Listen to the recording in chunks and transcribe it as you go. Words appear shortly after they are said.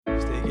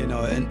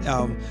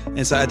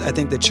And so I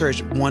think the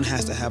church, one,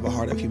 has to have a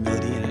heart of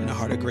humility and a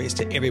heart of grace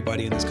to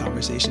everybody in this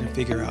conversation and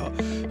figure out,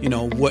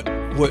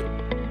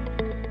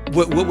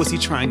 what was he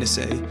trying to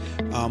say?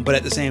 But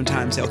at the same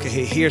time say, okay,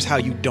 hey, here's how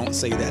you don't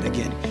say that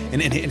again.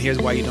 And here's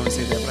why you don't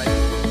say that.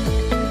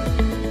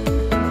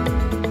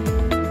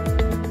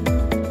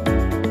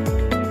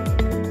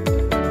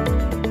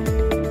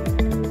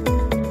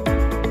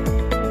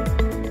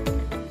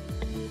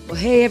 Well,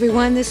 hey,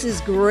 everyone, this is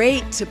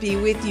great to be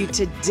with you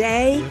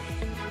today.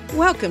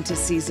 Welcome to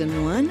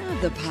Season 1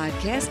 of the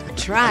podcast,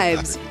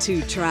 Tribes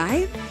to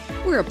Tribe.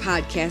 We're a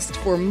podcast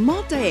for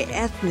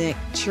multi-ethnic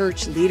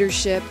church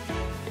leadership.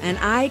 And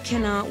I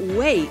cannot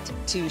wait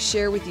to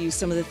share with you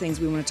some of the things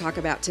we want to talk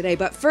about today.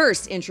 But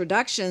first,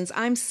 introductions.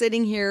 I'm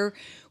sitting here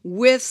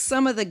with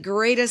some of the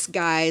greatest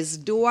guys,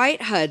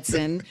 Dwight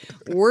Hudson,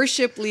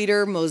 worship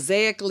leader,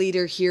 mosaic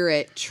leader here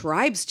at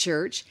Tribes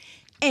Church,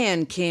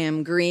 and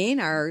Cam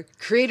Green, our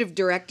creative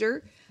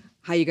director.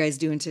 How you guys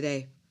doing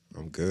today?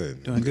 I'm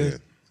good. Doing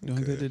good.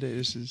 Doing good today.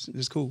 This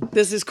is cool.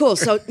 This is cool.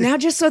 So now,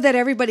 just so that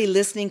everybody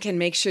listening can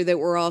make sure that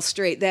we're all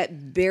straight,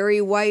 that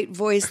Barry White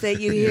voice that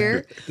you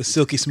hear, the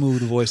silky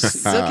smooth voice,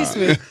 silky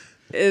smooth.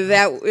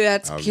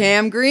 That's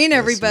Cam Green.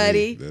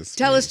 Everybody,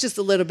 tell us just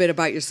a little bit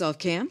about yourself,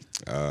 Cam.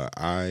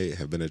 I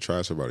have been at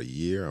Tribes for about a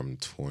year. I'm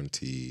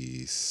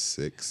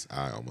 26.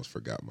 I almost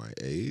forgot my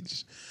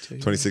age.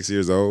 26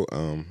 years old.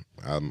 I'm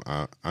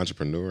an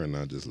entrepreneur, and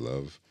I just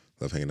love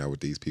hanging out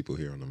with these people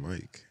here on the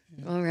mic.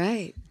 All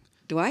right,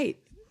 Dwight.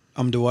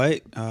 I'm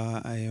Dwight.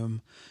 I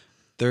am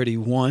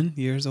 31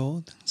 years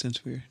old.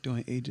 Since we're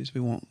doing ages,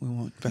 we won't.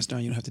 Pastor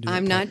Don, you don't have to do that.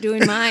 I'm not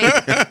doing mine.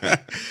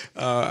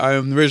 I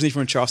am originally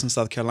from Charleston,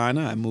 South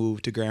Carolina. I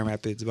moved to Grand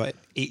Rapids about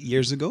 8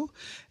 years ago,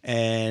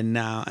 and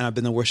I've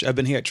been I've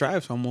been here at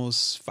Tribes for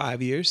almost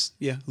 5 years.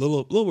 Yeah, a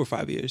little over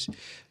 5 years.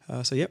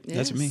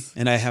 That's me.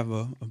 And I have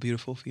a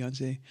beautiful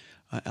fiance,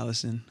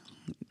 Allison,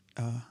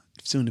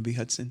 soon to be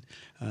Hudson.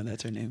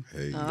 That's her name.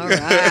 Hey. All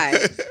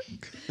right.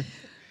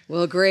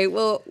 Well, great.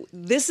 Well,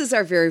 this is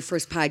our very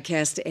first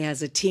podcast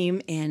as a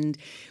team, and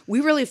we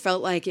really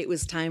felt like it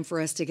was time for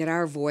us to get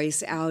our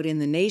voice out in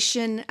the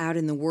nation, out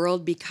in the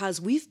world,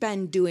 because we've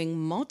been doing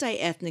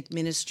multi-ethnic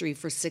ministry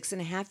for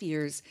 6.5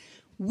 years.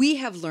 We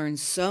have learned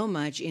so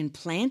much in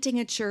planting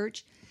a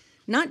church,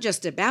 not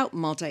just about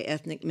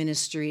multi-ethnic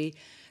ministry,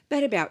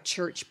 but about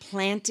church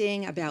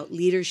planting, about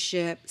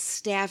leadership,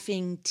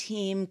 staffing,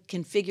 team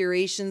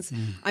configurations.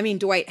 I mean,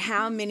 Dwight,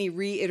 how many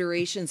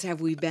reiterations have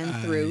we been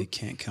through? I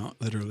can't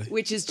count, literally.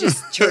 Which is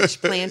just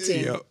church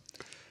planting. Yep.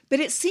 But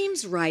it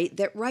seems right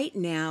that right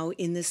now,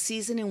 in the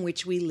season in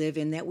which we live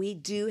in, that we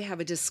do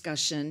have a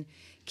discussion,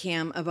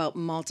 Cam, about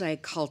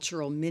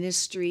multicultural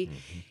ministry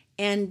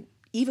and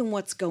even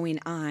what's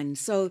going on.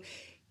 So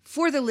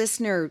for the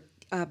listener,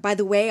 by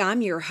the way,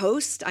 I'm your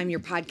host. I'm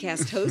your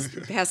podcast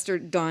host, Pastor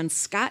Dawn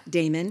Scott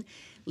Damon,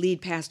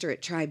 lead pastor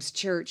at Tribes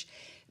Church.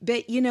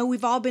 But,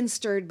 we've all been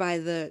stirred by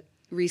the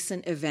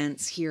recent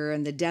events here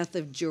and the death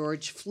of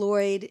George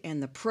Floyd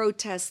and the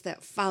protests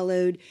that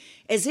followed,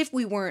 as if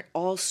we weren't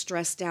all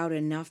stressed out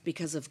enough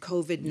because of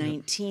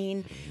COVID-19.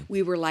 Yep.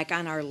 We were like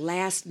on our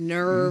last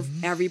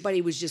nerve.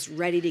 Everybody was just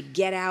ready to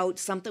get out.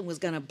 Something was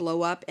going to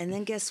blow up. And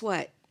then guess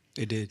what?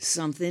 It did.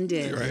 Something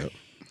did. Right.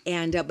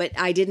 And but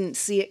I didn't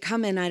see it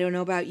coming. I don't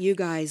know about you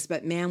guys,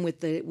 but man, with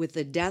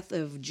the death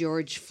of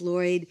George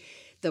Floyd,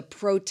 the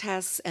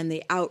protests and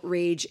the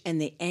outrage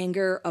and the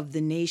anger of the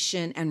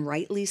nation, and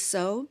rightly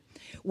so,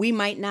 we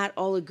might not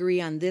all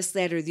agree on this,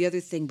 that, or the other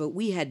thing, but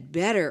we had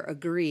better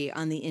agree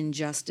on the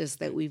injustice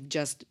that we've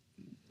just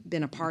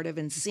been a part of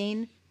and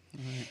seen.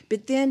 Right.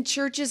 But then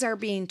churches are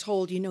being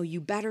told,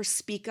 you better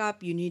speak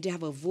up. You need to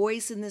have a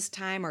voice in this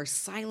time. Our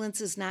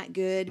silence is not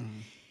good.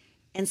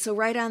 And so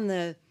right on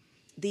the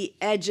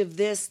edge of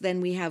this, then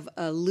we have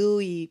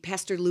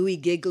Pastor Louis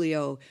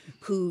Giglio,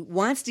 who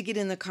wants to get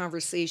in the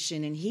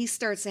conversation, and he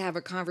starts to have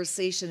a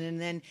conversation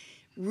and then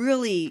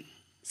really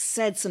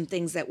said some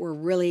things that were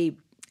really,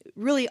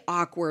 really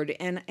awkward,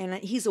 and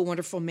he's a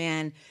wonderful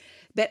man.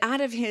 But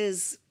out of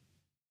his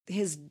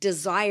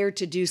desire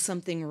to do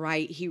something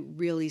right, he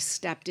really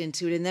stepped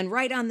into it. And then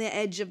right on the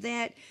edge of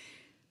that,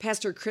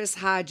 Pastor Chris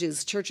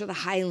Hodges, Church of the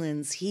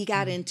Highlands, he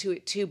got into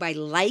it too by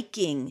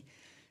liking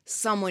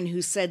someone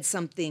who said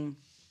something.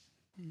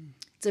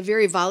 It's a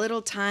very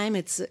volatile time.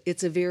 It's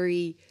a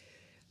very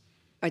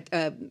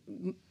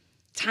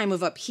time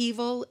of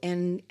upheaval,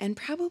 and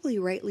probably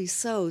rightly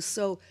so.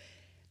 So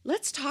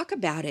let's talk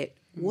about it.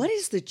 What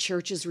is the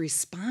church's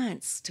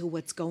response to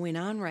what's going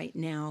on right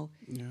now?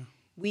 Yeah.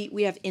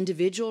 We have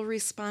individual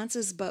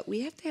responses, but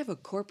we have to have a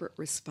corporate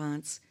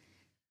response.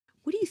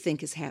 What do you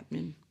think is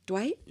happening,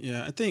 Dwight?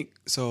 Yeah, I think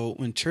so.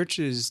 When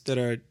churches that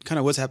are kind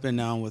of what's happening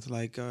now with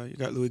you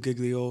got Louis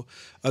Giglio,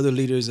 other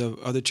leaders of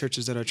other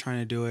churches that are trying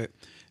to do it,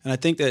 and I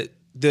think that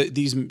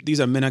these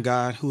are men of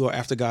God who are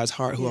after God's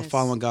heart, who are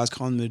following God's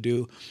calling them to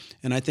do.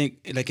 And I think,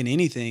 like in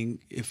anything,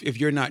 if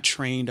you're not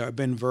trained or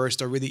been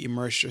versed or really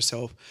immersed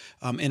yourself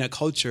in a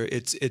culture,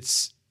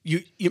 it's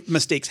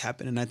mistakes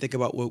happen. And I think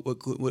about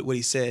what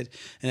he said,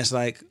 and it's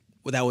like,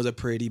 well, that was a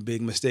pretty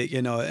big mistake,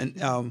 and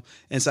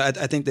so I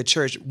think the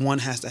church, one,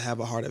 has to have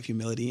a heart of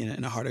humility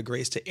and a heart of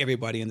grace to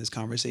everybody in this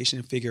conversation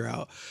and figure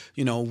out,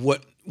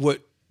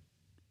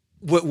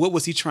 what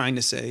was he trying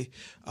to say,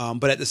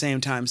 but at the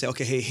same time say,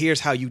 okay, hey, here's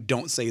how you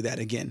don't say that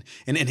again,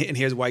 and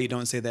here's why you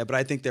don't say that. But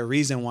I think the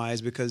reason why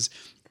is because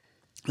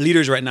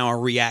leaders right now are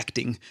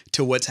reacting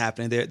to what's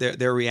happening.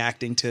 They're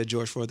reacting to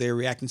George Floyd. They're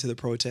reacting to the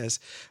protests.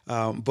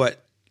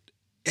 But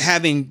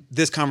having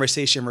this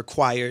conversation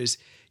requires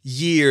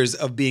years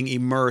of being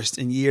immersed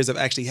and years of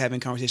actually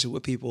having conversations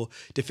with people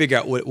to figure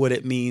out what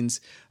it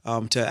means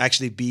to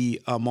actually be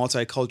a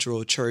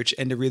multicultural church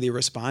and to really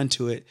respond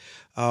to it.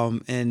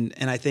 And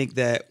I think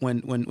that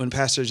when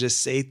pastors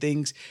just say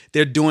things,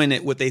 they're doing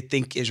it what they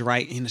think is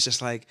right, and it's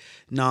just like,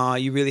 nah,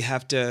 you really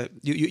have to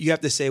you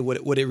have to say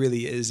what it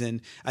really is. And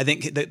I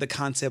think the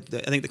concept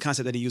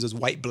that he uses,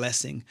 white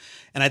blessing,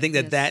 and I think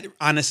that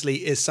honestly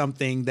is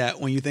something that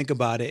when you think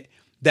about it,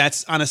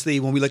 that's honestly,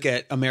 when we look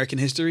at American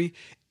history,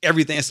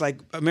 everything, it's like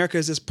America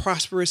is this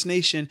prosperous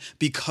nation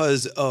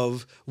because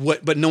of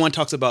but no one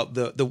talks about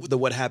the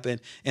what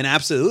happened. And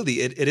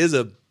absolutely, it is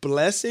a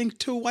blessing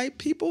to white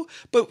people,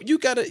 but you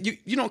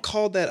don't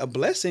call that a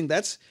blessing.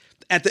 That's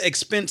at the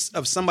expense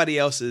of somebody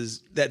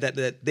else's,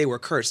 that they were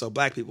cursed. So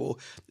black people,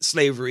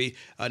 slavery,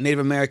 Native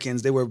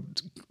Americans, they were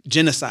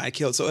genocide,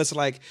 killed. So it's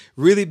like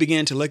really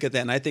begin to look at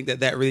that, and I think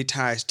that really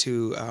ties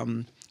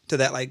to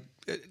that, like.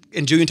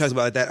 And Julian talks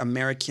about that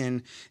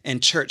American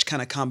and church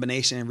kind of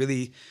combination, and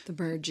really the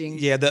merging.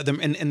 Yeah,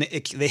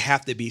 they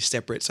have to be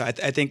separate. So I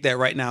think that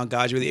right now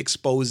God's really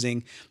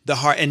exposing the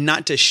heart, and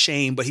not to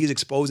shame, but He's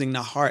exposing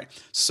the heart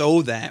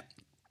so that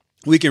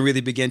we can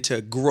really begin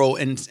to grow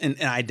and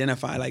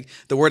identify. Like,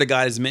 the Word of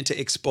God is meant to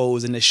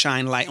expose and to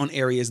shine light on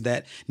areas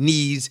that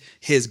needs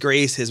His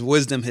grace, His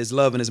wisdom, His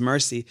love, and His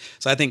mercy.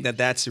 So I think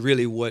that's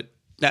really what.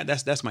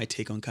 That's my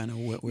take on kind of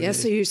what we're. Yeah,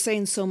 so you're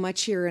saying so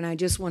much here, and I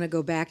just want to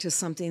go back to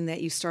something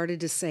that you started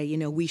to say.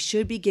 We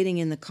should be getting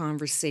in the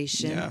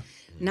conversation,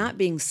 not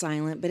being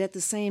silent, but at the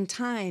same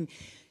time,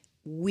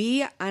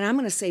 and I'm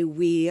going to say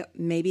we,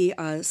 maybe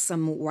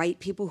some white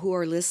people who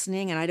are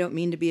listening, and I don't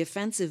mean to be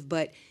offensive,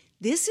 but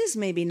this is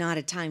maybe not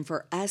a time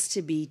for us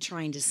to be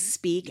trying to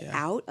speak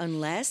out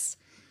unless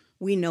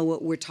we know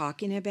what we're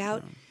talking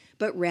about. Yeah.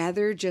 But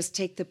rather just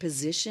take the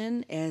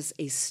position as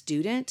a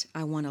student.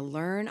 I want to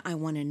learn. I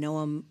want to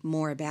know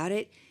more about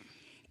it.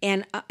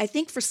 And I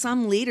think for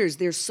some leaders,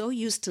 they're so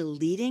used to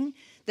leading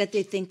that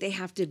they think they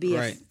have to be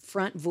a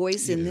front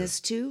voice in this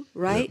too,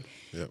 right?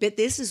 Yep. But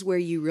this is where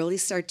you really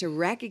start to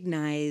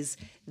recognize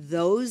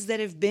those that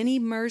have been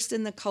immersed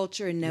in the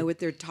culture and know what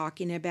they're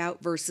talking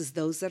about versus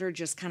those that are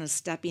just kind of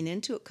stepping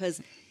into it.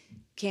 Because,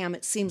 Cam,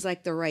 it seems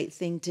like the right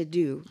thing to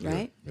do,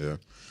 right? Yeah.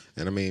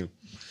 And I mean...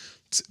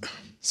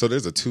 So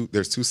there's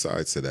two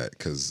sides to that,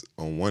 because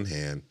on one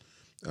hand,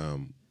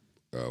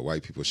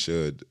 white people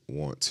should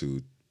want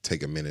to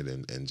take a minute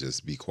and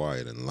just be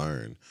quiet and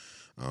learn,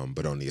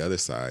 but on the other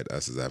side,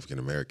 us as African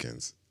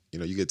Americans,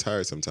 you get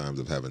tired sometimes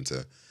of having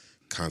to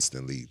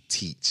constantly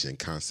teach and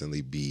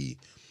constantly be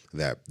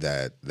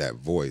that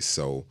voice.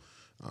 So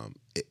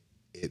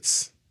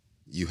it's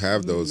you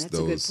have those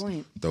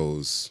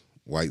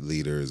white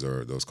leaders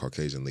or those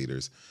Caucasian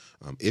leaders.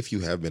 If you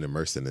have been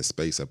immersed in this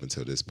space up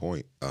until this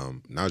point,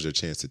 now's your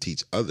chance to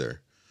teach other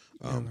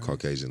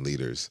Caucasian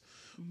leaders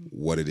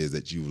what it is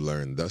that you've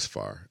learned thus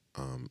far.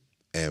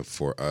 And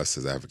for us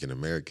as African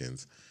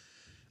Americans,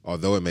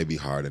 although it may be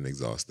hard and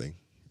exhausting,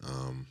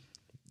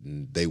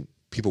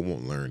 people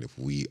won't learn if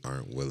we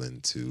aren't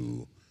willing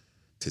to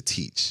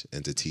teach,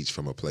 and to teach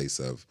from a place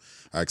of,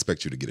 I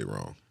expect you to get it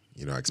wrong.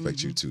 I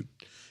expect you to,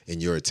 in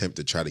your attempt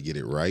to try to get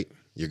it right,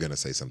 you're going to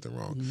say something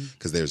wrong,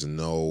 because there's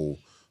no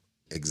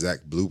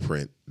exact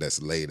blueprint that's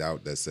laid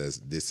out that says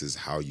this is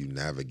how you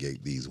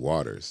navigate these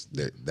waters.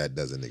 That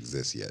doesn't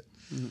exist yet.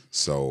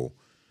 So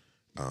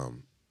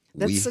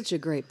that's such a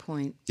great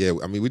point. Yeah,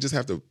 I mean,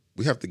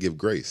 we have to give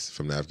grace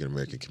from the African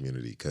American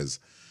community, because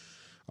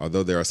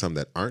although there are some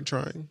that aren't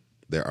trying,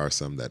 there are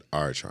some that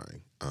are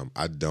trying.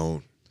 I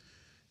don't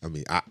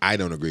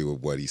agree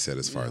with what he said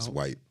as far as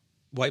white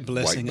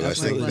blessing.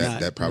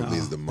 That probably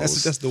is the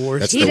most. That's the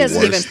worst. He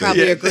doesn't even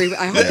probably agree.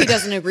 I hope he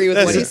doesn't agree with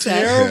what he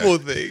said. That's a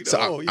terrible thing.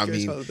 So I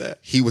mean,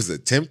 he was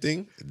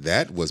attempting.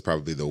 That was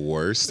probably the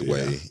worst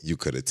way you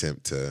could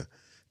attempt to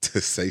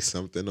say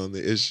something on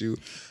the issue.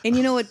 And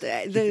you know what?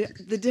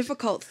 The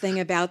difficult thing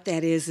about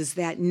that is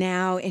that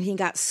now, and he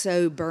got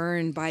so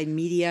burned by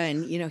media,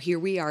 and here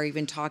we are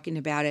even talking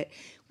about it.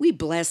 We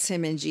bless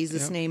him in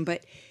Jesus' name,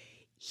 but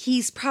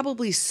he's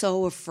probably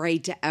so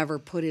afraid to ever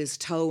put his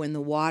toe in the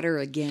water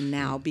again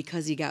now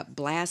because he got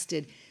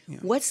blasted.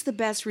 What's the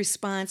best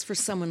response for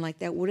someone like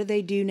that? What do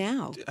they do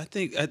now? I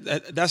think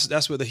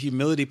that's where the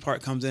humility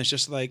part comes in. It's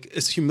just like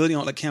it's humility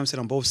on, like Cam said,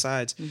 on both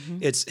sides.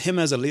 It's him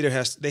as a leader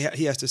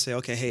he has to say,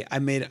 okay, hey, I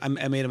made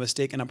a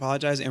mistake and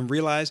apologize, and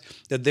realize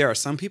that there are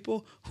some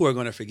people who are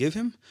going to forgive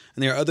him,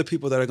 and there are other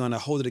people that are going to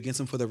hold it against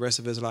him for the rest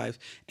of his life.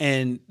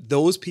 And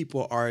those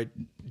people are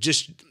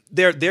just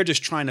they're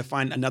just trying to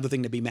find another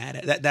thing to be mad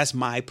at. That's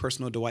my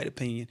personal Dwight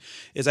opinion.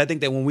 Is I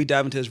think that when we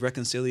dive into this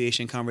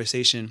reconciliation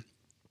conversation,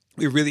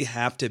 we really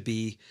have to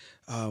be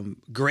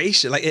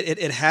gracious. Like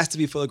it has to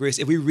be full of grace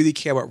if we really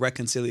care about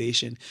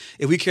reconciliation.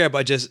 If we care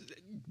about just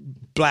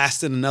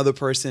blasting another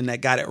person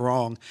that got it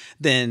wrong,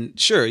 then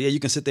sure, yeah, you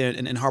can sit there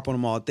and harp on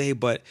them all day.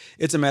 But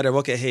it's a matter of,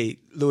 okay, hey,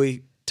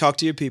 Louis, talk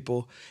to your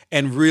people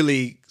and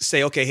really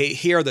say, okay, hey,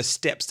 here are the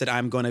steps that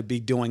I'm going to be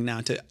doing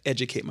now to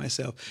educate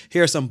myself.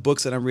 Here are some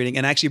books that I'm reading,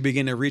 and actually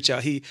begin to reach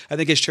out. I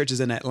think his church is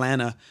in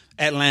Atlanta.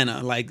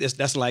 Like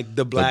that's like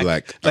the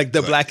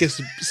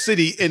blackest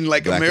city in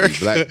like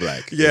America.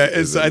 Black. Yeah,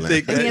 and so I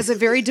think and he has a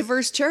very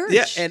diverse church.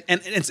 Yeah,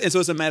 and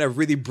so it's a matter of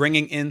really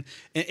bringing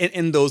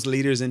in those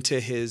leaders into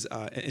his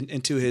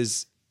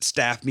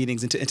staff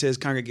meetings, into his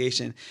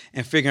congregation,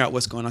 and figuring out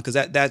what's going on, because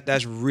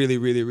that's really,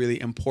 really, really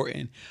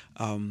important.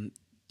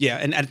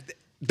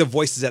 The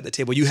voices at the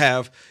table. You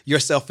have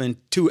yourself and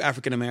two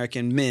African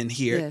American men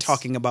here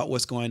talking about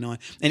what's going on,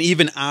 and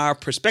even our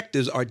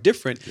perspectives are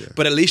different. Yeah.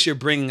 But at least you're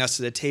bringing us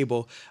to the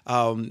table.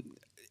 And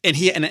I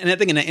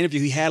think in that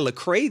interview he had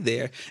Lecrae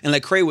there, and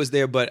Lecrae was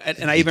there. But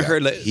I even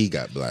heard he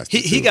got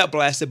blasted. He got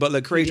blasted, but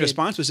Lecrae's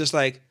response was just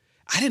like,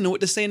 I didn't know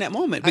what to say in that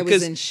moment, because I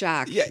was in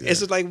shock. Yeah, it's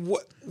just like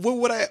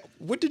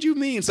what did you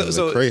mean? So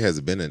Lecrae has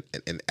been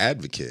an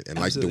advocate, and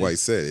absolutely. Like Dwight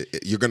said,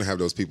 you're going to have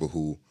those people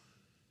who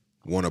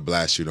want to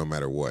blast you no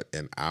matter what.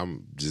 And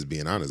I'm just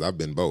being honest. I've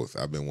been both.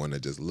 I've been one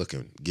that just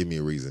give me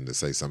a reason to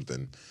say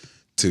something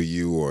to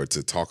you or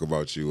to talk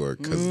about you, or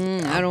because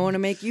I don't want to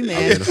make you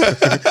mad.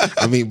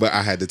 But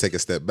I had to take a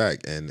step back,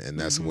 and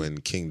that's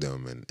when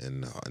kingdom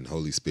and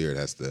Holy Spirit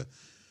has to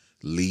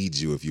lead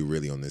you if you're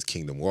really on this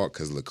kingdom walk.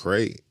 Because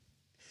Lecrae,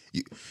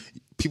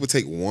 people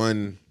take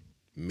one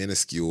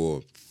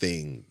minuscule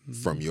thing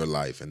from your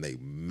life and they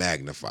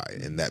magnify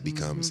it, and that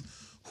becomes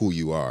who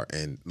you are.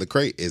 And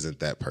Lecrae isn't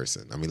that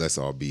person. I mean, let's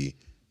all be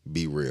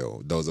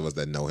real. Those of us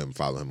that know him,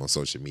 follow him on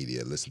social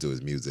media, listen to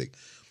his music,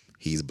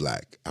 he's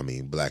black. I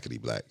mean,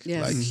 blackity black.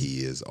 Yes. Like,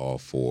 he is all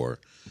for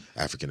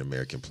African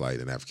American plight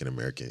and African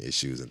American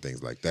issues and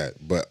things like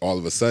that. But all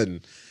of a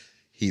sudden,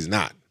 he's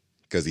not,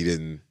 because he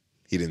didn't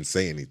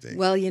say anything.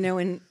 Well,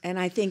 and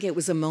I think it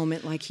was a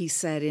moment, like he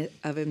said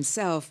of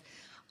himself,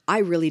 I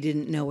really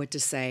didn't know what to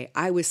say.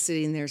 I was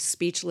sitting there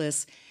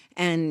speechless,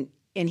 and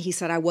he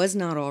said I was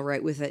not all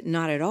right with it,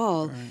 not at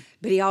all. Right.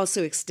 But he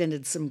also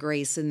extended some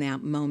grace in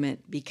that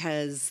moment,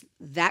 because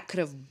that could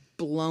have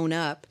blown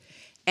up.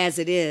 As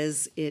it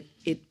is, it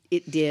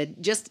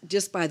did.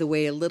 Just by the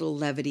way, a little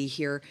levity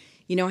here.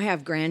 I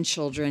have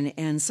grandchildren,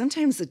 and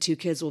sometimes the two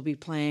kids will be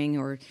playing,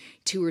 or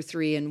two or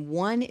three, and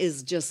one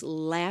is just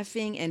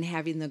laughing and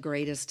having the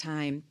greatest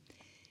time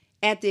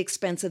at the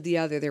expense of the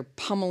other. They're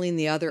pummeling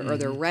the other, or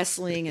they're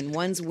wrestling, and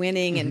one's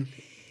winning,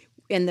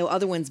 and the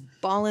other one's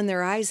bawling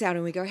their eyes out,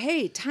 and we go,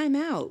 hey, time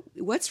out.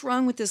 What's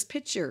wrong with this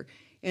picture?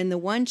 And the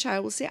one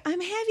child will say,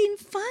 I'm having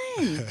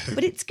fun,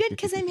 but it's good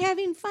because I'm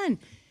having fun.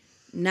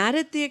 Not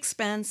at the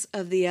expense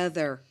of the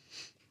other.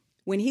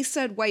 When he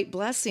said white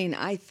blessing,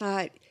 I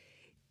thought,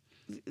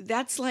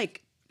 that's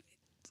like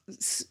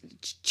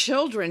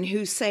children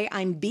who say,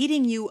 I'm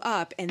beating you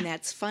up, and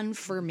that's fun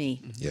for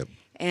me. Yep.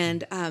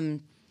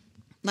 And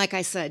like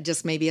I said,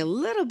 just maybe a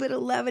little bit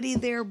of levity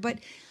there, but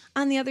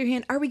on the other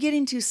hand, are we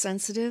getting too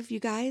sensitive,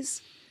 you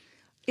guys?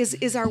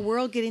 Is our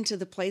world getting to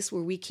the place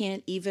where we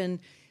can't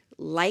even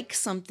like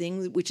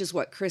something, which is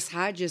what Chris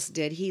Hodges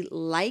did. He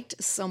liked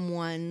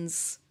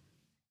someone's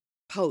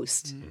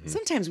post. Mm-hmm.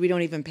 Sometimes we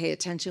don't even pay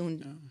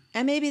attention,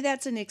 and maybe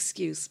that's an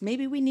excuse.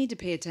 Maybe we need to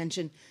pay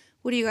attention.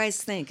 What do you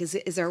guys think?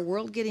 Is our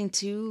world getting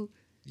too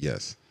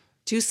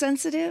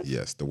sensitive?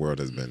 Yes, the world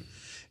has been.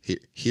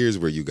 Here's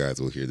where you guys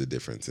will hear the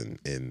difference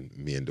in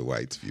me and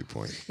Dwight's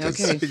viewpoint.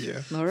 Okay.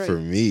 All right. For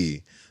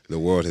me, the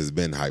world has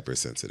been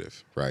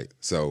hypersensitive, right?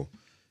 So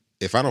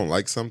if I don't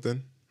like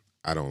something,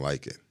 I don't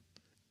like it.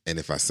 And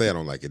if I say I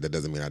don't like it, that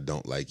doesn't mean I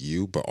don't like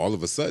you. But all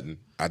of a sudden,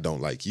 I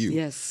don't like you.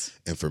 Yes.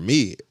 And for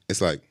me,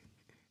 it's like,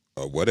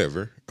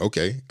 whatever.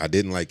 Okay, I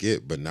didn't like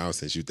it, but now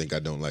since you think I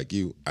don't like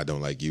you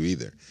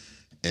either.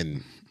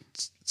 And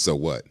so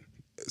what?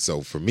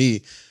 So for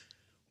me,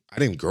 I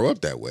didn't grow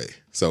up that way.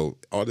 So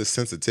all this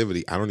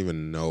sensitivity, I don't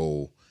even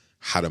know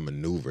how to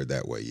maneuver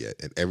that way yet.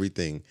 And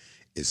everything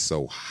is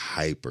so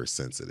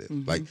hypersensitive.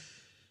 Mm-hmm. Like,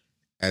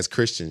 as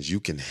Christians,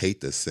 you can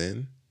hate the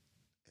sin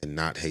and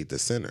not hate the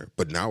sinner.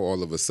 But now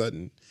all of a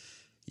sudden,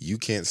 you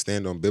can't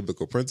stand on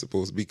biblical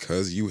principles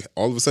because you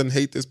all of a sudden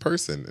hate this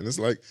person. And it's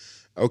like,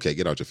 okay,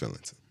 get out your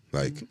feelings.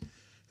 Like,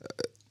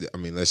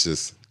 let's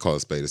just call a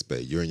spade a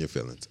spade. You're in your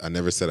feelings. I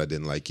never said I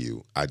didn't like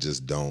you. I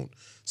just don't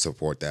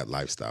support that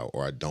lifestyle,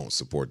 or I don't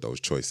support those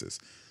choices.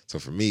 So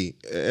for me,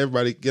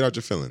 everybody get out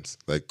your feelings.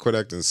 Like, quit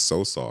acting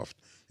so soft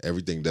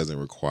Everything doesn't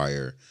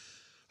require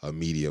a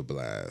media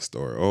blast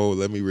or, oh,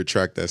 let me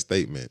retract that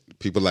statement.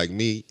 People like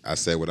me, I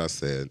said what I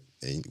said,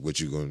 and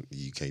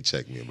you can't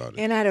check me about it.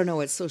 And I don't know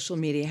what social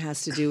media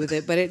has to do with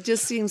it, but it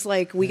just seems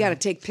like we got to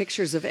take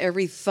pictures of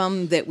every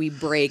thumb that we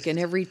break and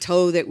every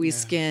toe that we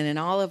skin and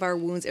all of our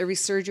wounds, every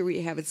surgery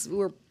we have.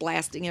 We're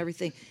blasting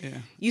everything. Yeah.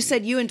 You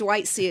said you and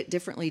Dwight see it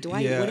differently.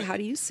 Dwight, how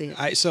do you see it?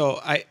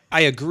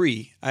 I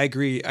agree. I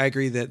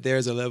agree that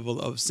there's a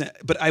level of,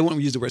 but I won't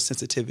use the word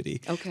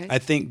sensitivity. Okay. I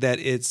think that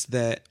it's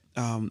that.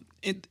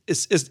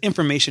 It's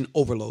information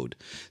overload.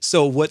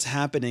 So what's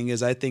happening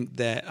is I think,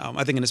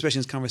 and especially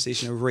in this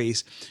conversation of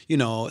race,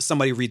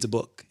 somebody reads a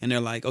book and they're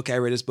like, okay, I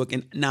read this book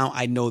and now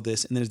I know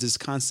this. And there's this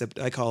concept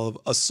I call of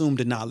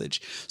assumed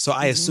knowledge. So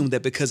I assume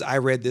that because I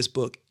read this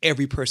book,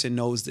 every person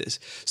knows this.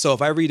 So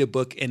if I read a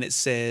book and it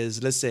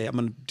says, let's say I'm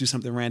going to do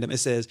something random. It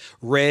says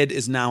red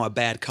is now a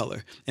bad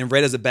color, and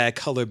red is a bad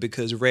color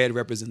because red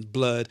represents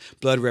blood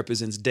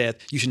represents death.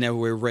 You should never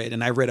wear red.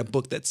 And I read a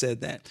book that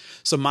said that.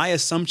 So my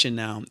assumption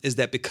now is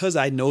that because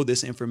I know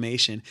this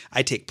information,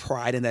 I take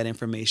pride in that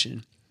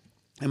information.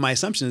 And my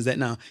assumption is that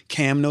now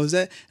Cam knows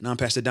that, now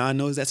Pastor Don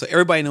knows that. So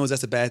everybody knows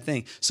that's a bad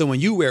thing. So when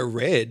you wear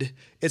red,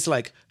 it's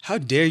like, how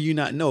dare you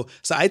not know?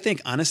 So I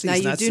think honestly, now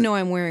it's you not do know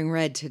I'm wearing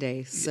red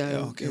today.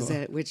 So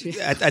that which?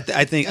 I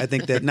think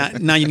that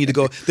now you need to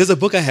go. There's a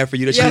book I have for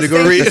you that you need to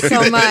go read. Thank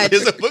you so much.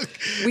 There's a book.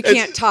 We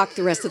can't talk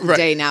the rest of the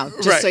day now.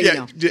 Just so you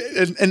know.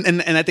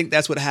 And I think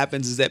that's what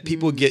happens is that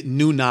people get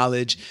new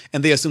knowledge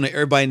and they assume that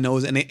everybody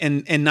knows,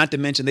 and not to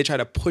mention they try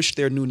to push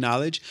their new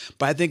knowledge.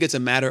 But I think it's a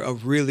matter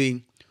of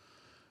really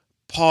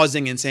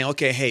pausing and saying,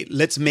 okay, hey,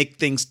 let's make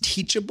things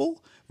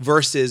teachable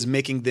versus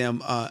making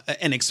them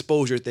an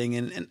exposure thing.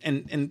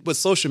 And with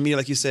social media,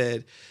 like you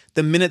said,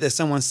 the minute that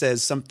someone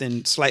says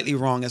something slightly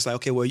wrong, it's like,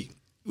 okay, well,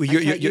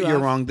 you're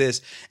wrong this.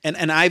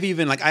 And I've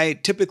even I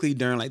typically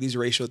during these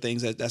racial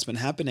things that's been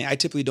happening, I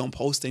typically don't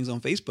post things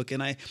on Facebook,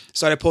 and I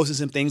started posting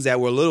some things that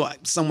were a little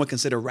somewhat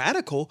considered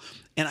radical,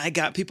 and I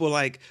got people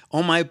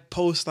on my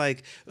post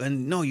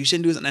no, you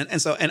shouldn't do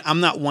this, and I'm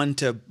not one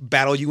to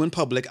battle you in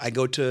public. I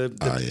go to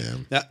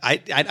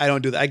I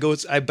don't do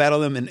that. I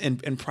battle them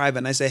in private,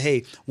 and I say,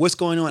 hey, what's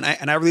going on?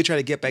 And I really try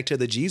to get back to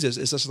the Jesus.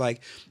 It's just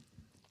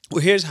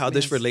well, here's how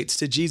this relates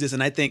to Jesus.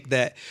 And I think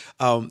that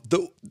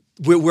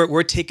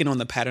we're taking on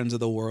the patterns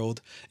of the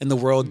world, and the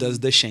world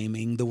does the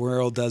shaming. The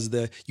world does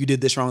you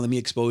did this wrong, let me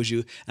expose you.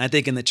 And I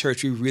think in the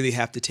church, we really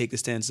have to take the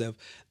stance of,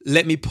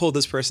 let me pull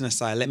this person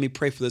aside. Let me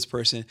pray for this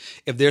person.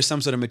 If there's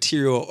some sort of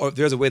material or if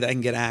there's a way that I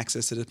can get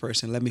access to this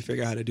person, let me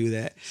figure out how to do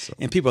that. So,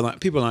 and people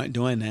aren't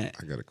doing that.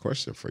 I got a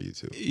question for you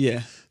too.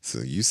 Yeah. So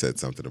you said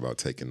something about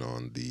taking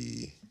on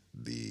the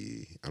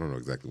I don't know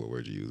exactly what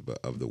word you used, but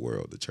of the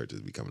world. The church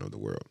is becoming of the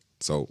world.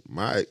 So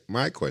my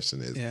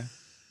question is,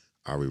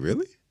 are we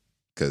really?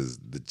 Because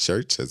the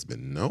church has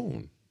been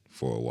known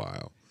for a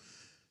while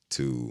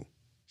to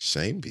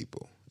shame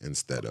people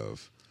instead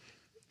of,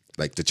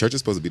 the church is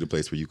supposed to be the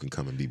place where you can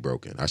come and be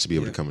broken. I should be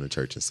able to come into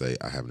church and say,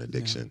 I have an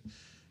addiction,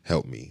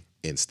 help me.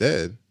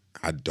 Instead,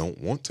 I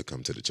don't want to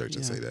come to the church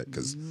and say that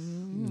because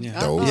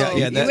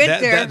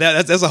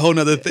that's a whole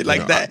nother thing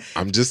that.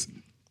 I'm just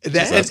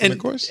asking a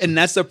question. And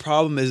that's the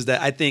problem is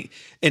that I think,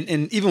 and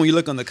even when you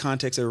look on the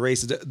context of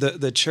race,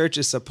 the church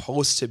is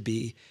supposed to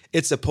be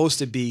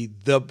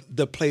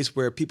the place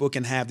where people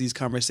can have these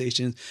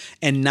conversations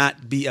and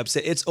not be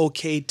upset. It's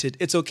okay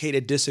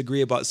to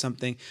disagree about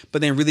something,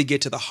 but then really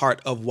get to the heart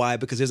of why,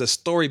 because there's a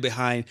story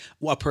behind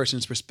a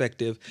person's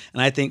perspective.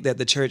 And I think that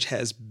the church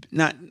has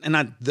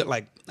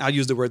I'll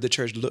use the word the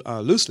church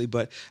loosely,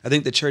 but I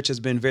think the church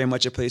has been very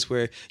much a place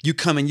where you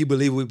come and you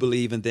believe what we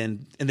believe, and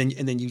then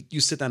you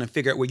sit down and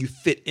figure out where you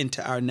fit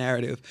into our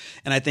narrative.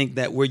 And I think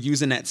that we're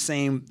using that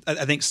same.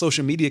 I think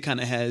social media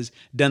kind of has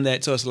done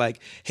that. So it's like,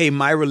 hey,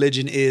 my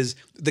religion is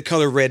the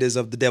color red is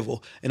of the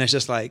devil, and it's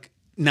just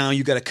now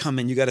you got to come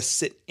in, you got to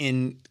sit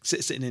and do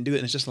it,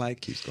 and it's just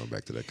keeps going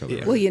back to that color.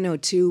 Yeah. Well,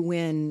 too,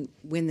 when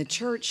the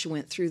church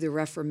went through the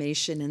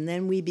Reformation, and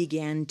then we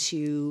began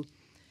to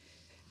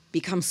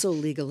become so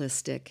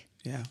legalistic.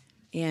 Yeah.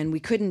 And we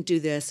couldn't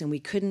do this, and we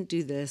couldn't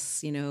do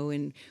this,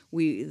 and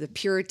the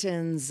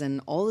Puritans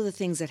and all of the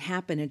things that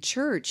happened in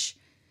church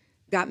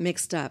got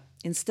mixed up.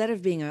 Instead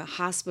of being a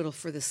hospital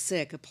for the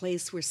sick, a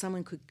place where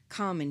someone could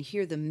come and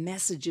hear the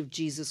message of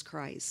Jesus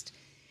Christ,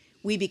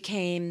 we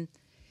became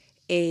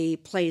a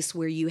place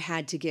where you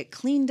had to get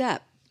cleaned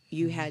up.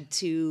 You had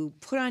to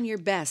put on your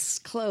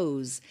best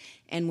clothes.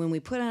 And when we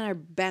put on our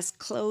best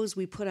clothes,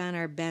 we put on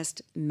our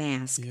best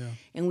mask. Yeah.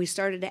 And we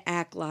started to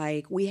act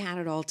like we had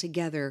it all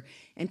together.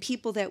 And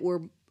people that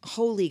were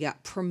holy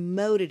got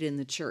promoted in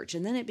the church.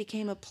 And then it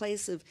became a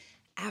place of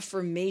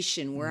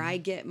affirmation where I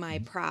get my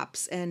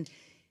props. And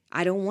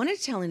I don't want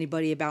to tell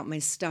anybody about my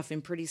stuff.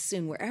 And pretty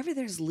soon, wherever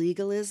there's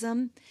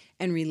legalism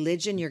and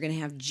religion, you're going to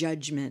have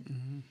judgment.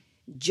 Mm-hmm.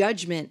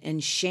 Judgment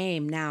and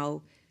shame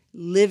now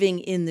living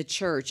in the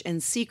church,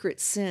 and secret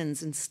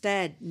sins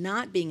instead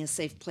not being a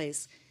safe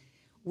place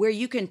where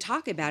you can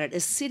talk about it, a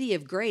city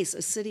of grace,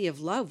 a city of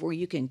love, where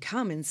you can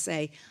come and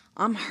say,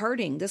 I'm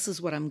hurting, this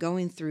is what I'm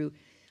going through.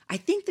 I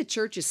think the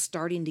church is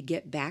starting to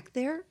get back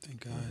there.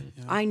 Thank God.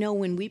 Yeah. I know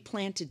when we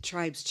planted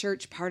Tribes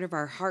Church, part of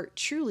our heart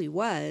truly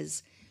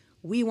was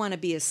we want to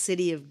be a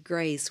city of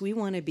grace. We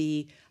want to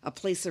be a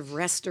place of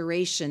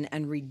restoration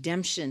and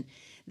redemption,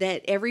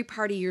 that every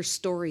part of your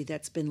story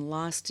that's been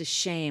lost to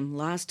shame,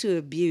 lost to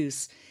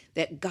abuse,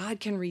 that God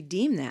can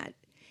redeem that.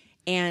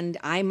 And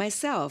I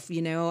myself,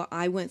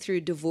 I went through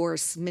a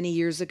divorce many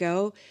years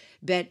ago,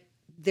 but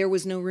there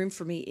was no room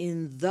for me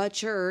in the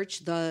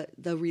church, the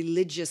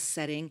religious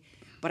setting.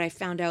 But I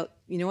found out,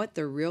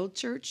 the real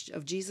church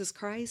of Jesus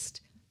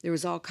Christ, there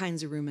was all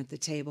kinds of room at the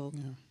table.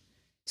 Yeah.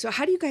 So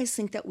how do you guys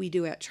think that we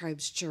do at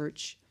Tribes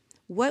Church?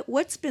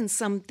 What's been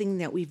something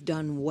that we've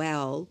done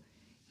well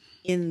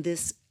in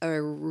this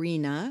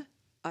arena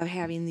of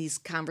having these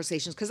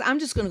conversations? Because I'm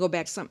just going to go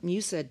back to something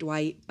you said,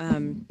 Dwight.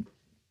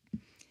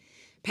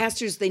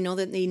 Pastors, they know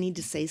that they need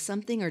to say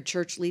something, or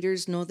church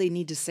leaders know they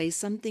need to say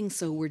something,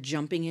 so we're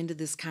jumping into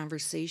this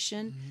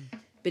conversation. Mm-hmm.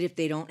 But if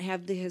they don't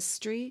have the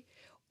history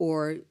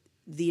or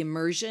the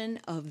immersion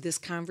of this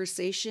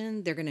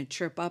conversation, they're going to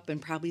trip up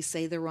and probably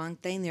say the wrong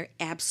thing. They're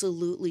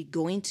absolutely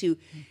going to,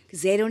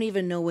 because they don't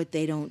even know what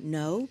they don't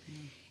know.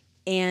 Mm-hmm.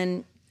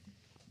 And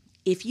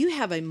if you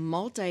have a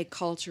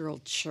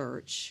multicultural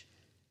church,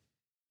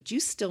 but you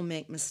still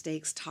make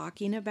mistakes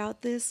talking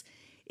about this,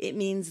 it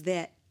means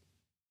that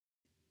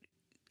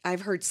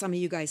I've heard some of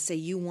you guys say,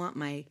 you want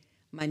my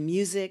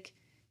music,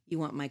 you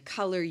want my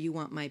color, you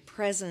want my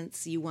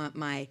presence, you want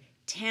my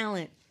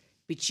talent,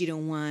 but you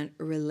don't want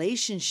a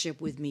relationship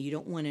with me. You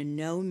don't want to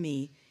know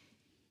me.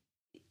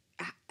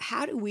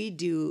 How do we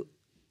do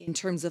in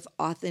terms of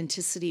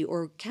authenticity,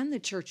 or can the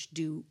church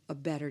do a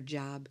better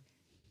job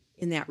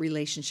in that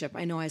relationship?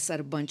 I know I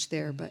said a bunch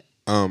there, but.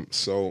 I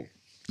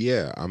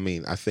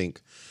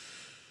think,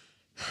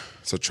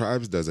 so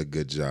Tribes does a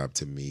good job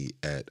to me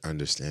at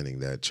understanding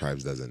that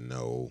Tribes doesn't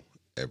know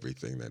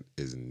everything that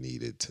is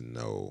needed to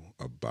know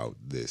about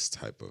this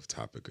type of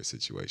topic or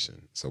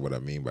situation. So what I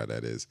mean by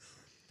that is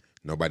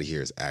nobody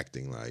here is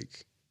acting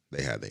like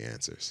they have the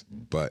answers,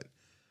 but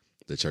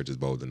the church is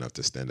bold enough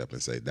to stand up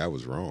and say, that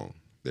was wrong.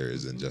 There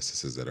is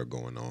injustices that are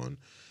going on.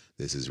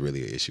 This is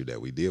really an issue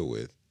that we deal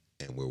with,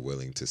 and we're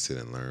willing to sit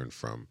and learn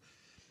from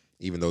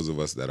even those of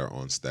us that are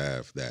on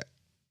staff that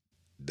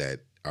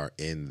are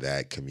in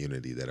that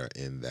community, that are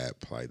in that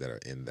plight, that are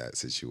in that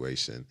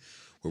situation.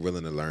 We're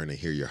willing to learn and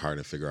hear your heart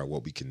and figure out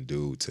what we can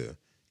do to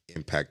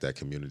impact that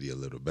community a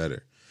little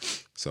better.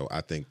 So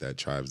I think that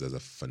Tribes does a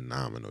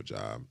phenomenal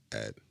job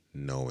at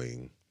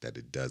knowing that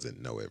it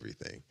doesn't know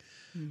everything.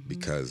 Mm-hmm.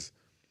 Because,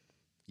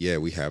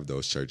 we have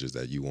those churches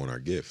that you want our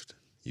gift.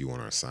 You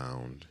want our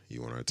sound.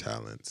 You want our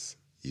talents.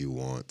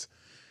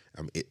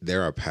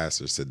 There are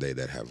pastors today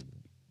that have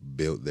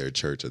built their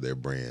church or their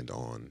brand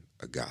on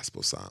a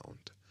gospel sound.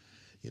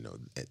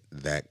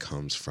 That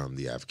comes from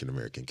the African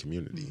American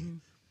community. Mm-hmm.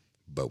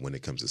 But when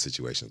it comes to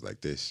situations like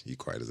this, you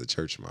quiet as a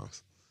church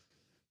mouse.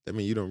 I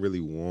mean, you don't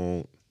really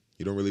want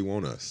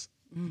us.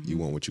 Mm-hmm. You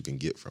want what you can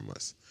get from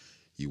us.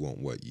 You want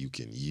what you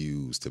can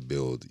use to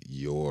build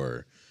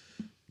your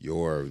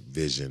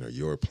vision or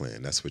your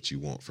plan. That's what you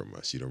want from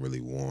us. You don't really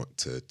want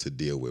to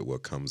deal with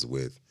what comes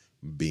with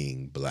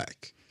being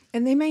Black.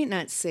 And they might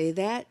not say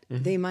that.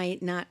 Mm-hmm. They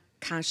might not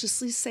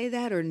consciously say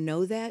that or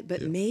know that,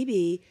 but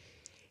maybe,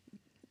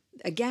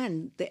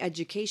 again, the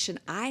education,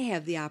 I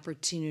have the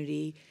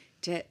opportunity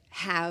to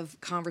have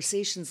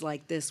conversations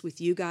like this with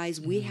you guys.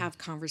 Mm-hmm. We have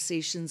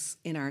conversations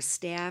in our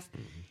staff,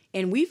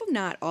 and we've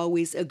not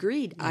always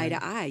agreed eye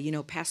to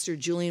eye. Pastor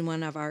Julian,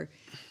 one of our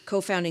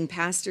co-founding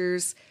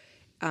pastors,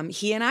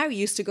 he and I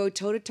used to go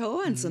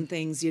toe-to-toe on some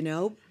things,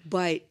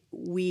 but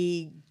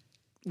we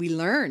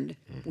learned,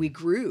 we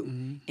grew,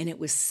 and it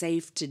was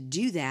safe to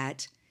do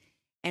that.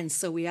 And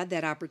so we had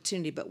that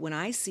opportunity. But when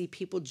I see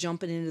people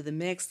jumping into the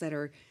mix that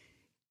are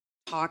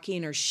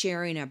talking or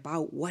sharing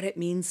about what it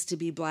means to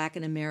be Black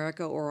in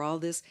America or all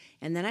this,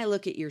 and then I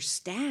look at your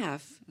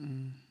staff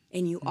and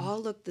you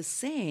all look the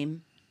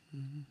same,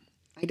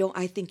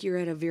 I think you're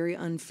at a very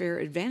unfair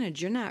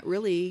advantage. You're not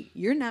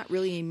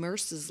really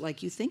immersed as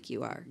like you think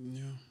you are.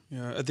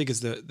 Yeah. I think it's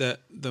the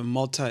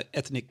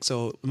multi-ethnic.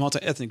 So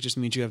multi-ethnic just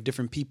means you have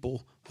different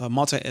people,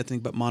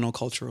 multi-ethnic but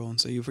monocultural. And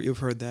so you've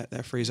heard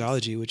that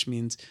phraseology, which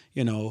means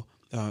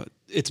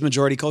it's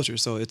majority culture.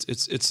 So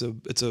it's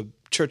a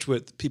church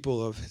with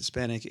people of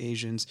Hispanic,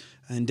 Asians,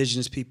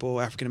 indigenous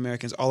people, African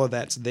Americans. All of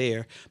that's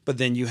there. But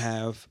then you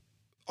have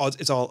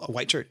it's all a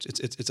white church.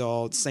 It's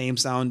all same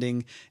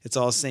sounding. It's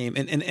all same.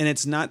 And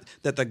it's not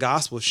that the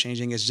gospel is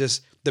changing. It's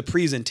just the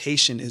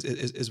presentation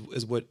is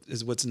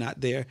what's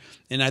not there.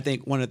 And I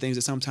think one of the things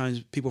that sometimes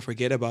people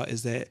forget about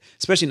is that,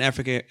 especially in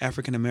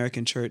African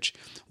American church,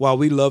 while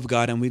we love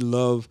God and we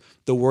love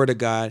the Word of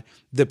God,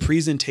 the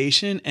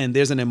presentation and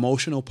there's an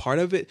emotional part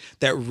of it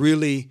that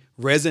really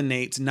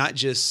resonates, not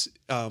just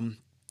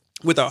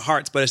with our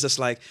hearts, but it's just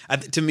like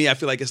to me, I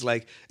feel like it's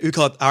like we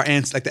call it our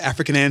like the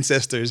African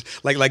ancestors,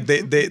 like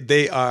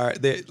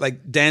they're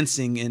like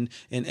dancing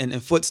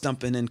and foot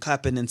stumping and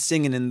clapping and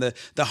singing and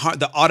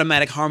the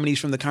automatic harmonies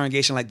from the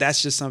congregation. Like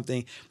that's just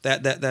something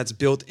that's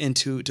built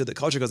into the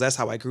culture, because that's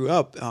how I grew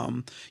up.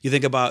 You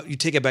think about, you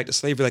take it back to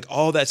slavery, like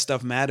all that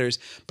stuff matters.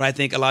 But I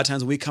think a lot of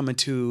times when we come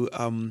into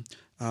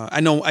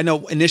I know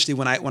initially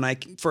when I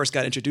first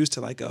got introduced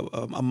to like a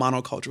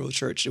monocultural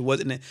church, it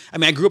wasn't, I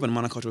mean, I grew up in a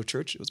monocultural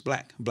church. It was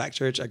black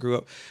church. I grew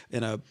up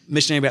in a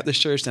missionary Baptist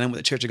church, then I went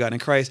to Church of God in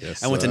Christ.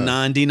 Yes, I went to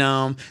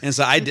non-denom. And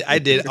so I've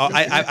done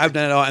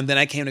it all. And then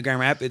I came to Grand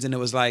Rapids, and it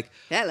was like,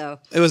 hello.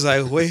 It was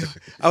like, wait,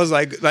 I was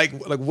like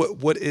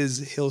what is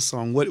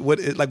Hillsong?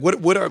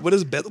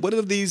 What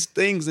are these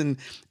things?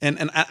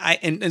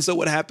 And so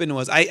what happened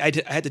was I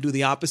had to do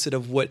the opposite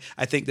of what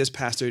I think this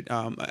pastor,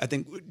 I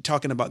think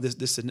talking about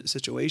this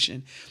situation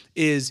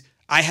is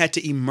I had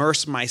to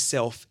immerse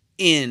myself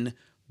in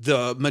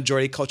the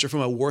majority culture as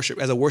a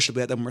worshiper. I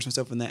had to immerse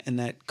myself in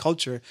that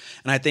culture.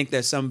 And I think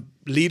that some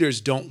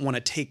leaders don't want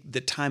to take the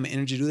time and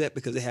energy to do that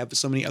because they have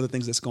so many other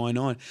things that's going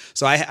on.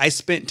 So I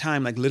spent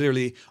time like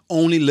literally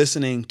only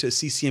listening to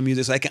CCM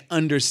music so I can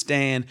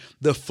understand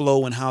the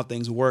flow and how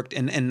things worked.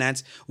 And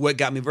that's what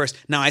got me versed.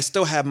 Now I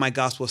still have my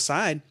gospel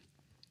side,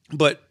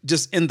 but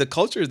just in the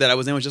culture that I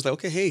was in, was just like,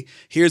 okay, hey,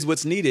 here's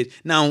what's needed.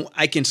 Now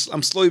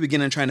I'm slowly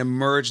beginning trying to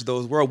merge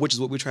those worlds, which is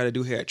what we try to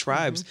do here at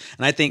Tribes. Mm-hmm.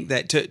 And I think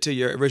that to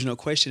your original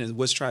question is,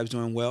 what's Tribes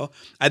doing well?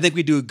 I think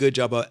we do a good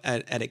job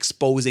at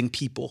exposing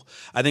people.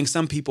 I think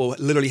some people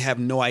literally have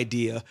no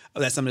idea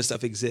that some of this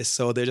stuff exists.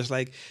 So they're just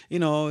like,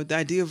 the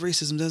idea of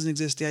racism doesn't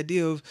exist. The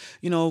idea of,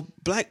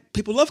 black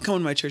people love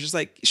coming to my church. It's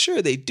like,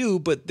 sure, they do,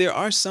 but there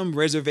are some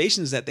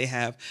reservations that they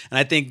have. And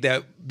I think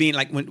that being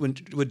like when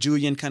with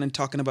Julian kind of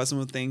talking about some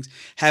of the things,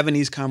 having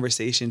these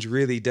conversations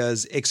really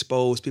does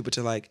expose people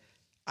to like,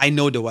 I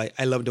know Dwight,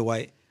 I love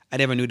Dwight, I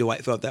never knew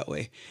Dwight felt that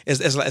way.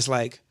 It's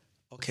like,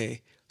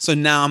 okay, so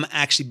now I'm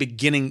actually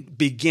beginning.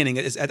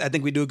 I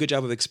think we do a good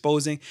job of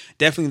exposing.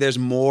 Definitely, there's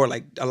more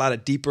like a lot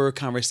of deeper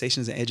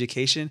conversations and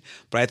education,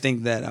 but I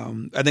think that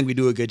I think we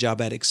do a good job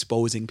at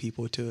exposing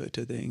people to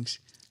things.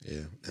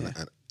 Yeah,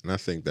 and I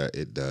think that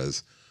it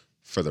does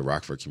for the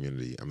Rockford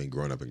community. I mean,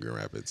 growing up in Grand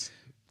Rapids,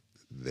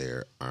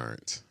 there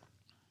aren't.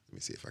 Let me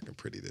see if I can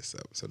pretty this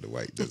up so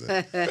Dwight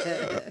doesn't.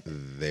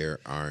 There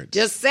aren't.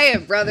 Just say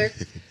it, brother.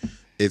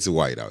 It's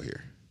white out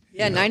here.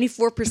 Yeah,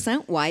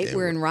 94% white. And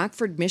we're in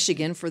Rockford,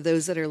 Michigan, for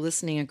those that are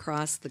listening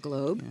across the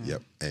globe.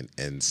 Yep.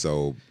 And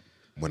so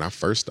when I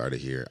first started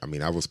here, I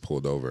mean, I was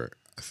pulled over,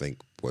 I think,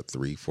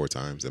 3-4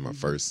 times in my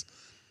first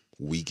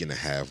week and a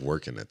half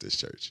working at this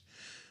church.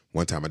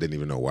 One time I didn't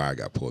even know why I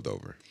got pulled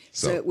over.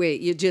 So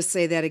wait, you just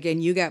say that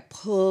again. You got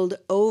pulled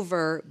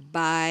over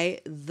by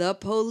the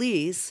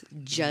police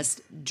just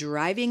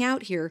driving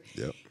out here.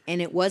 Yep.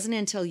 And it wasn't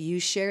until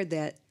you shared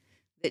that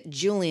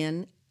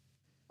Julian,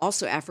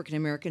 also African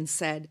American,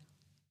 said,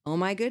 oh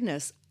my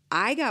goodness,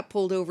 I got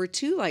pulled over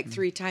too like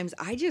 3 times.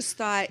 I just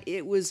thought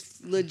it was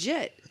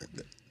legit.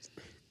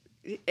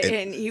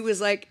 And he was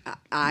like,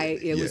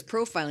 it was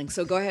profiling.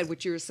 So go ahead,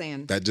 what you were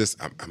saying. That just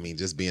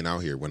being out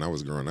here, when I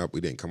was growing up, we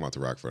didn't come out to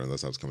Rockford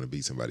unless I was coming to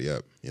beat somebody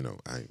up.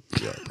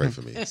 Pray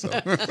for me. So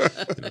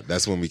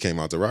that's when we came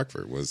out to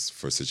Rockford, was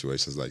for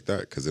situations like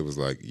that, because it was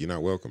like, you're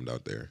not welcomed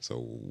out there. So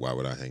why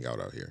would I hang out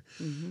here?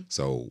 Mm-hmm.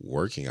 So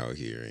working out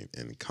here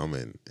and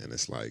coming, and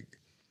it's like,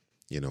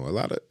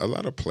 a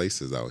lot of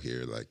places out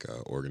here, like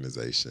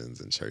organizations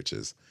and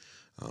churches.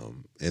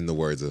 In the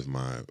words of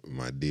my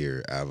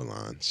dear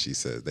Avalon, she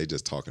says, they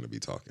just talking to be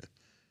talking.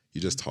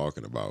 You're just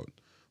talking about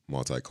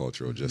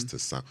multicultural just to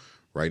sound.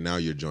 Right now,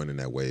 you're joining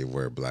that wave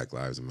where Black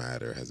Lives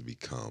Matter has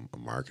become a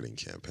marketing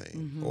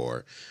campaign. Mm-hmm.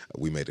 Or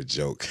we made a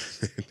joke.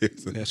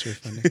 That's really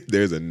funny.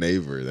 There's a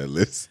neighbor that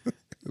lives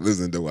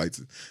in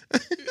Dwight's.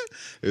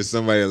 There's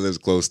somebody that lives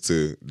close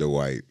to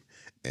Dwight.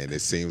 And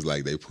it seems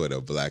like they put a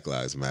Black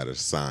Lives Matter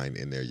sign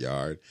in their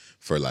yard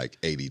for like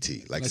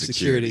ADT, like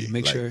security.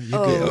 Make sure you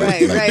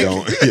right.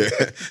 Don't.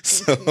 Yeah.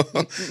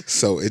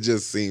 So it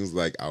just seems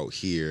like out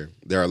here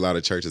there are a lot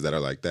of churches that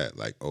are like that,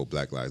 like, oh,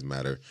 Black Lives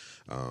Matter,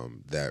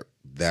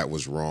 that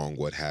was wrong,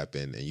 what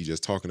happened, and you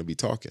just talking to be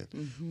talking.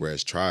 Mm-hmm.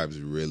 Whereas Tribes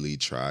really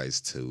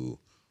tries to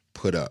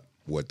put up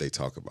what they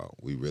talk about.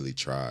 We really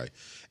try,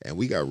 and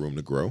we got room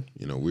to grow.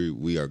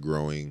 We are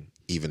growing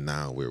even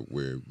now.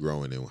 We're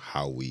growing in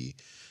how we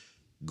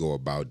go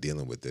about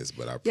dealing with this,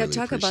 but I really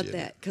talk about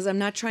that, because I'm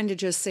not trying to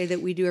just say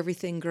that we do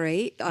everything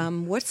great.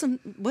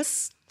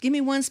 Give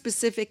me one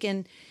specific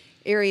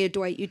area,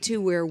 Dwight, you too,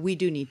 where we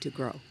do need to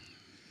grow.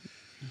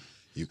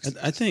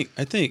 I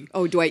think.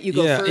 Oh, Dwight, you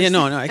go first. Yeah,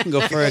 no, I can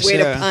go first. Way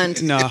to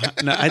punt. No.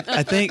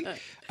 I think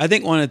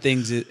one of the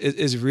things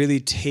is really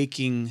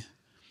taking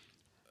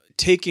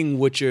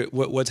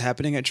what's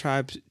happening at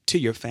Tribes to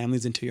your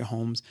families and to your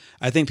homes.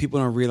 I think people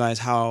don't realize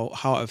how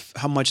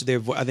much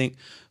I think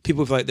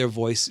people feel like their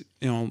voice,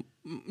 I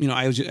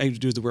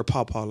use the word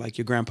pawpaw, like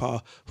your grandpa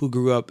who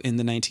grew up in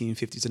the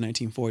 1950s and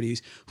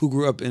 1940s, who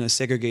grew up in a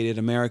segregated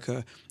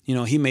America.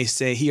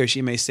 He or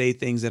she may say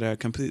things that are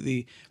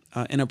completely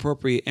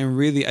inappropriate. And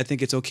really, I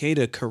think it's okay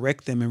to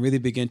correct them and really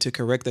begin to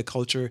correct the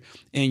culture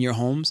in your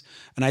homes.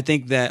 And I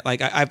think that,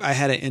 like, I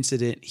had an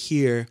incident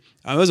here.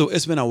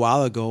 It's been a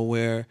while ago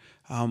where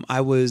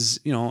I was,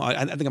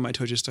 I think I might have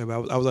told you a story,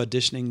 but I was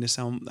auditioning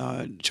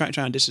to trying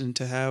to audition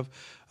to have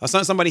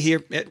somebody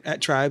here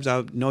at Tribes.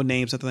 No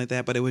name, something like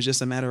that. But it was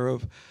just a matter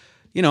of,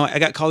 I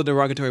got called a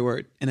derogatory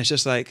word, and it's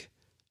just like,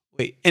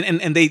 wait,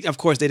 and they, of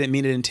course, they didn't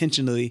mean it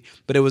intentionally,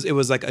 but it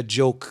was like a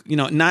joke,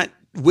 not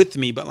with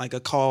me, but like a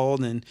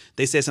call, and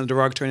they said something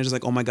derogatory, and it's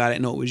just like, oh my God, I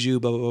didn't know it was you,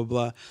 blah, blah, blah,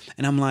 blah.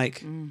 And I'm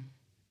like,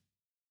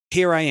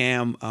 here I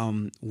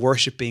am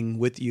worshiping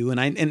with you. And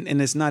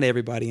it's not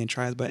everybody in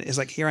Tribes, but it's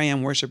like, here I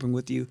am worshiping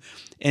with you.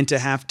 And to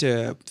have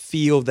to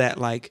feel that,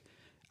 like,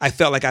 I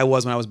felt like I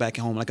was when I was back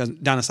at home, like I was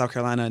down in South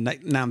Carolina.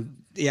 Now,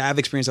 yeah, I've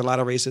experienced a lot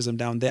of racism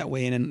down that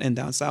way and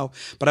down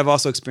south, but I've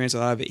also experienced a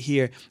lot of it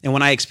here. And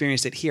when I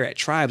experienced it here at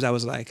Tribes, I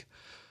was like,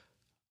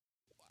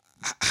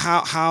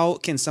 how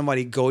can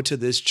somebody go to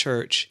this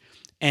church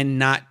and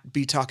not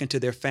be talking to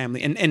their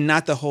family and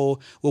not the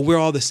whole, well, we're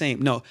all the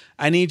same. No,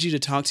 I need you to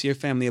talk to your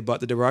family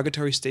about the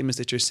derogatory statements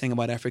that you're saying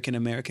about African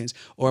Americans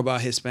or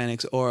about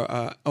Hispanics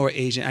or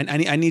Asian.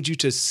 I need you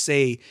to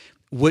say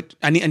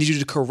I need you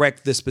to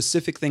correct the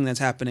specific thing that's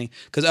happening,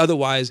 because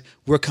otherwise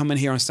we're coming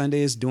here on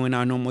Sundays doing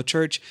our normal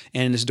church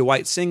and it's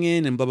Dwight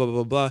singing and blah, blah,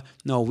 blah, blah.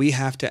 No, we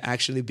have to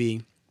actually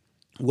be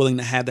willing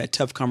to have that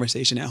tough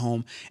conversation at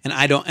home. And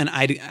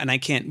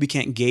we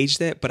can't gauge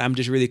that, but I'm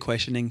just really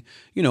questioning,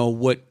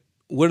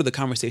 what are the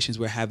conversations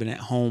we're having at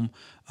home,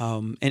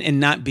 and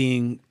not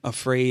being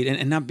afraid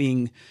and not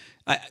being,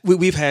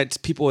 we've had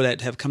people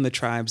that have come to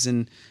Tribes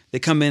and they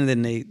come in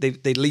and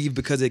they leave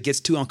because it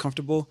gets too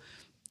uncomfortable.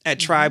 At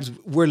Tribes,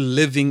 we're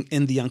living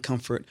in the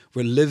uncomfort.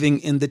 We're living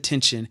in the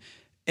tension,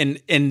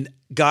 and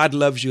God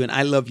loves you and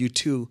I love you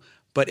too.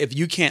 But if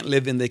you can't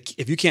live in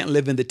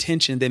the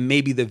tension, then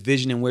maybe the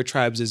vision and where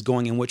Tribes is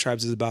going and what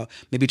Tribes is about,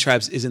 maybe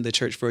Tribes isn't the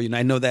church for you. And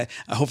I know that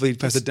hopefully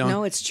Pastor Don.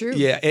 No, it's true.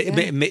 Yeah,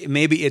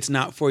 maybe it's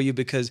not for you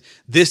because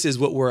this is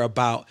what we're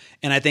about.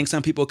 And I think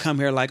some people come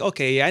here like,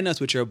 okay, yeah, I know that's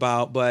what you're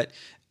about, but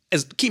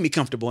keep me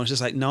comfortable. And it's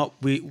just like, no,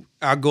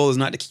 our goal is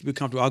not to keep you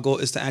comfortable. Our goal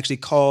is to actually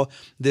call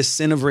this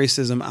sin of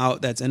racism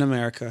out that's in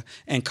America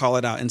and call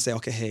it out and say,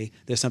 okay, hey,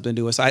 there's something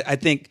to it. So I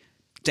think,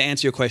 to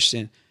answer your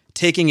question,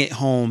 taking it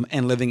home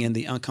and living in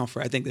the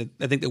uncomfort, I think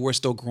that we're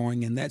still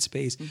growing in that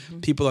space. Mm-hmm.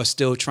 People are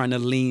still trying to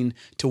lean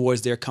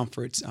towards their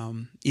comforts.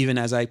 Even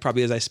as I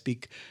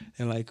speak,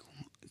 they're like,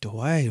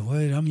 Dwight, what?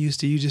 I'm used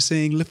to you just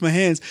saying lift my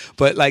hands,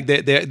 but like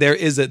there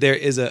is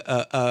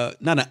a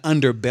not an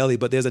underbelly,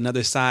 but there's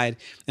another side,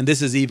 and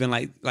this is even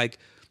like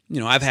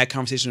I've had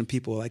conversations with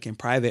people like in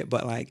private,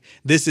 but like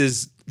this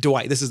is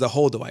Dwight, this is the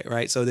whole Dwight,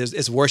 right? So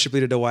it's worship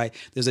leader Dwight,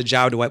 there's a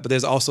job Dwight, but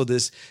there's also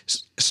this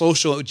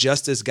social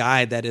justice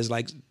guy that is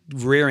like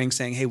rearing,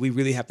 saying, hey, we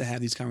really have to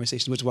have these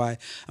conversations, which is why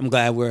I'm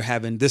glad we're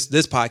having this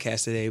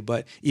podcast today.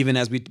 But even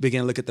as we begin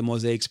to look at the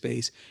Mosaic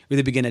space,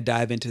 really begin to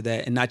dive into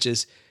that and not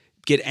just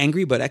get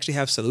angry, but actually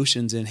have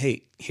solutions. And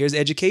hey, here's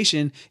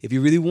education. If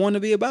you really want to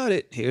be about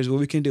it, here's what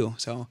we can do.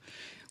 So,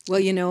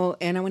 well,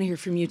 and I want to hear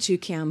from you too,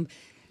 Cam.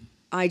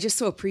 I just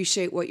so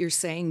appreciate what you're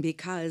saying,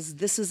 because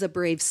this is a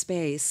brave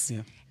space.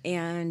 Yeah.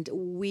 And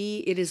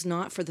it is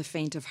not for the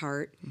faint of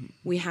heart. Mm-hmm.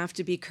 We have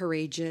to be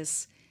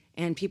courageous,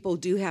 and people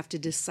do have to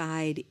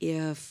decide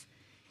if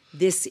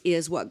this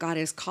is what God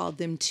has called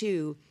them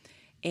to.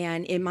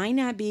 And it might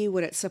not be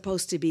what it's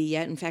supposed to be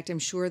yet. In fact, I'm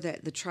sure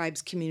that the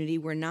Tribes community,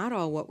 we're not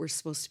all what we're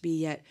supposed to be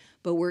yet,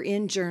 but we're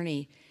in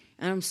journey.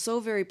 And I'm so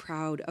very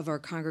proud of our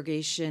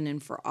congregation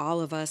and for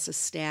all of us as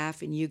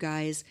staff and you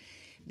guys,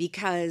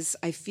 because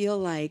I feel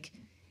like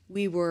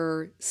we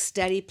were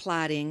steady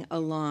plodding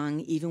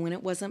along, even when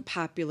it wasn't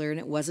popular and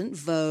it wasn't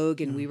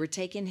vogue, and we were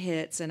taking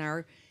hits, and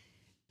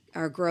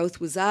our growth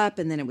was up,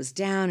 and then it was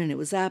down, and it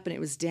was up, and it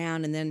was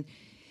down, and then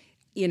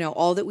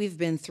all that we've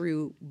been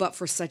through, but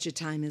for such a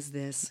time as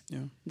this,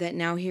 that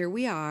now here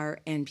we are,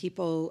 and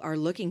people are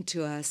looking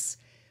to us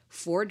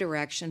for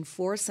direction,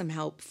 for some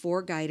help,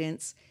 for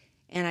guidance.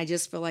 And I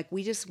just feel like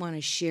we just want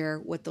to share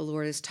what the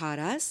Lord has taught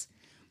us,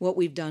 what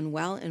we've done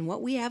well, and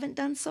what we haven't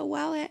done so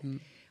well at,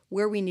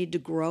 where we need to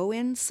grow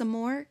in some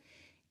more.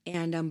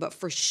 And but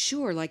for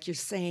sure, like you're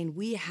saying,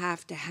 we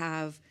have to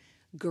have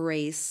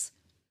grace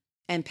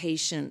and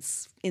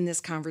patience in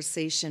this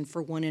conversation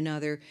for one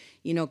another.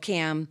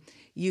 Cam,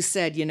 you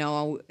said,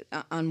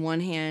 on one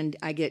hand,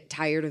 I get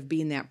tired of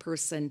being that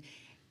person.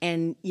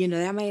 And,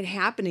 that might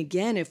happen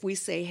again if we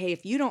say, hey,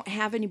 if you don't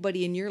have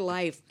anybody in your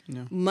life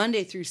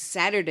Monday through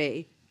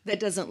Saturday that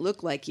doesn't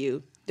look like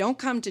you, don't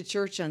come to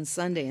church on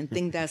Sunday and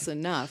think that's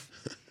enough.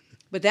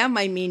 But that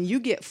might mean you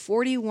get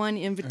 41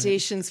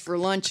 invitations for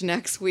lunch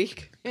next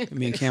week.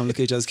 Me and Cam look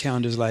at each other's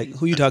calendars like,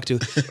 who you talk to?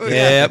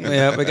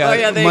 Yeah, we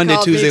got Monday,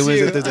 Tuesday,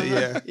 Wednesday,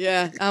 Thursday.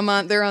 Yeah,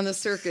 they're on the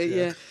circuit.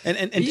 Yeah.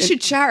 And you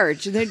should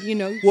charge.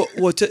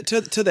 Well,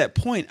 to that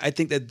point, I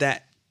think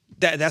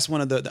that's one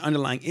of the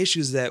underlying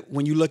issues, that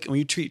when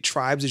you treat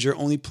Tribes as your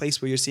only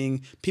place where you're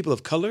seeing people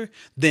of color,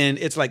 then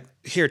it's like,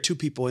 here are two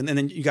people, and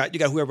then you got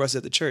whoever else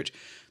at the church.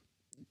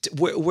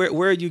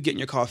 Where are you getting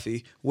your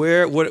coffee?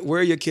 Where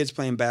are your kids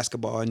playing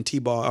basketball and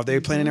t-ball? Are they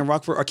playing in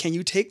Rockford, or can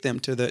you take them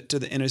to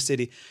the inner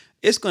city?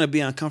 It's going to be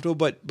uncomfortable,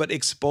 but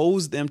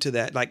expose them to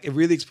that. Like, it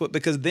really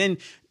because then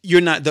you're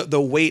not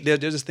the weight. There's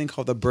this thing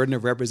called the burden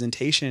of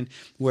representation,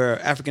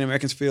 where African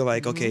Americans feel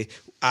like, okay,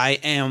 I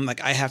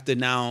have to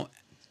now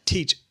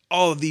teach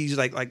all of these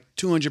like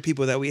 200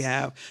 people that we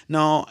have.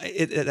 No,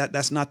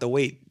 that's not the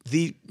weight.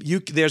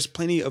 There's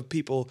plenty of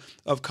people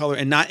of color,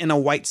 and not in a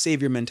white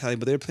savior mentality,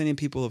 but there are plenty of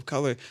people of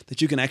color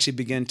that you can actually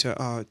begin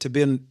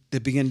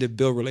to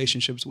build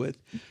relationships with.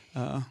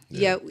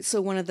 Yeah.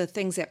 So one of the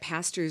things that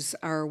pastors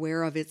are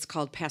aware of, it's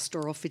called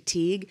pastoral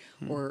fatigue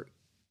or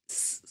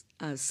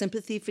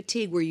sympathy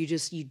fatigue, where you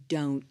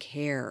don't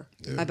care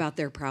about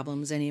their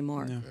problems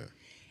anymore. Yeah.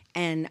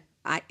 And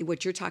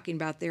what you're talking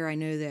about there, I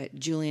know that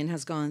Julian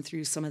has gone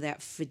through some of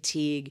that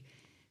fatigue,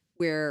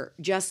 where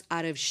just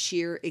out of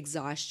sheer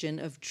exhaustion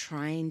of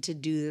trying to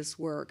do this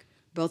work,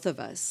 both of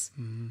us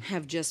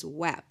have just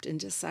wept and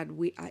just said,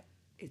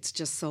 it's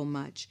just so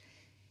much.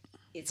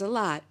 It's a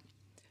lot,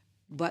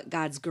 but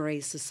God's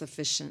grace is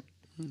sufficient.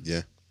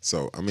 Yeah.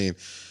 So,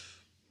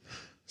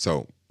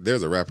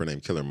 there's a rapper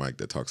named Killer Mike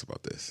that talks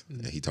about this.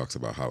 And he talks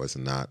about how it's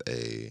not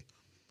a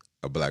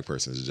black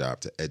person's job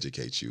to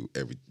educate you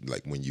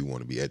when you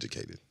want to be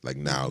educated. Like,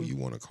 now you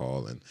want to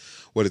call and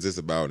what is this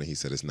about? And he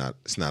said it's not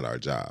our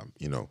job,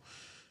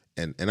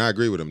 And I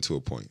agree with him to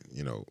a point,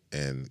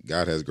 and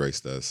God has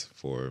graced us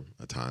for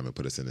a time and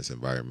put us in this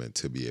environment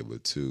to be able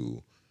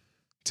to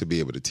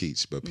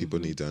teach. But people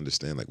need to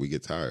understand, like, we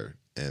get tired.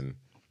 And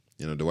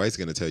Dwight's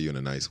going to tell you in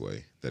a nice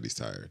way that he's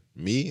tired.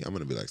 Me, I'm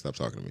going to be like, stop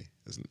talking to me.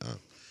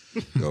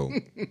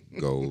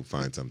 Go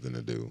find something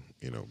to do.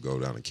 Go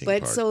down to King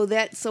Park.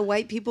 But so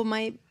white people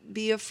might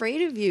be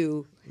afraid of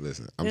you.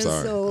 Listen, I'm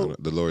sorry.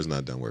 The Lord's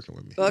not done working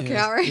with me. Okay,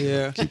 all right.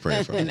 Yeah. Keep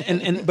praying for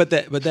me. But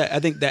I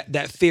think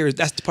that fear,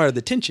 that's part of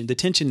the tension. The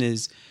tension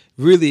is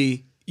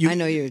really I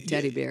know you're a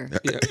teddy bear.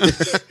 Yeah.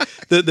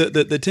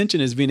 The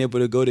tension is being able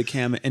to go to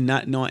Cam and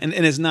not knowing,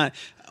 and it's not,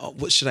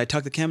 what should I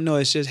talk to Cam? No,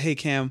 it's just, hey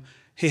Cam,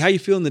 hey, how you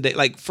feeling today?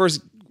 Like,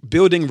 first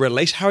building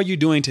relation. How are you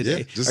doing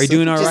today? Are you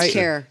doing all right? Just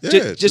care.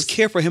 Just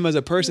care for him as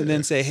a person.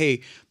 Then say,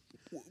 hey,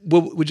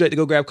 would you like to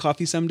go grab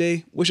coffee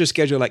someday? What's your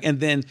schedule like?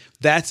 And then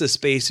that's a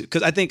space,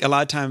 because I think a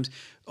lot of times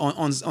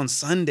on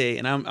Sunday,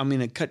 and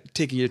I'm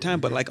taking your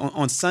time, but like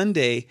on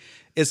Sunday,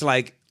 it's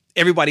like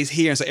everybody's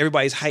here, and so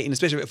everybody's heightened.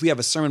 Especially if we have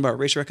a sermon about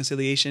racial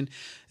reconciliation,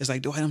 it's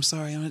like, Dwight, I'm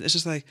sorry. It's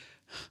just like,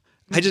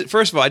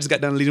 first of all, I just got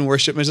done leading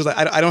worship, and it's just like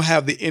I don't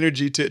have the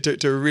energy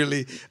to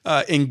really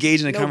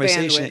engage in a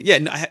conversation. Bandwidth.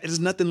 Yeah, there's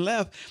nothing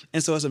left,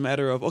 and so it's a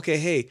matter of, okay,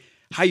 hey,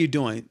 how you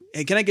doing?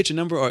 Hey, can I get your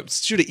number? Or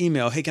shoot an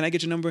email. Hey, can I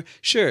get your number?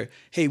 Sure.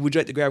 Hey, would you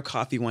like to grab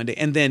coffee one day?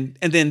 And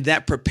then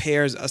that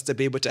prepares us to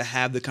be able to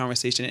have the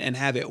conversation and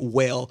have it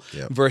well.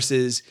 Yep.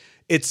 Versus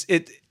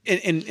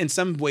in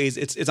some ways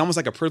it's almost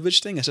like a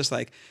privilege thing. It's just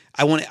like,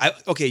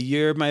 okay,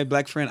 you're my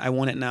black friend. I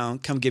want it now.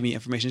 Come give me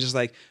information. Just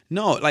like,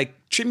 no, like,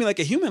 treat me like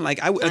a human.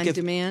 Like,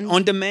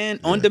 on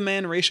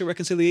demand racial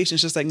reconciliation.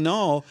 It's just like,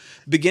 no,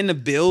 begin to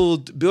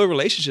build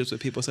relationships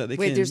with people so that they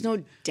can. Wait, there's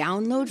no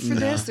download for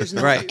this? There's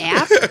no right.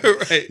 app?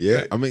 Right. Yeah,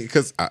 right. I mean,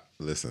 because I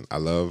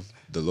love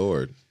the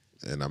Lord,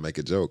 and I make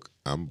a joke.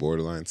 I'm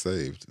borderline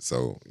saved,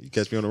 so you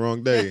catch me on the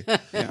wrong day.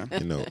 Yeah.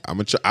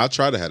 I'll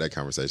try to have that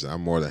conversation.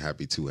 I'm more than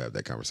happy to have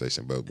that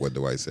conversation. But what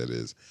Dwight said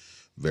is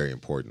very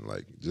important.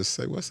 Like, just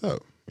say, what's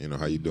up?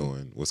 How you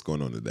doing? What's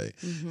going on today?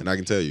 Mm-hmm. And I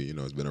can tell you,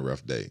 it's been a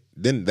rough day.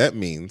 Then that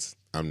means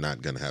I'm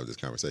not going to have this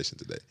conversation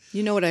today.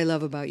 You know what I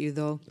love about you,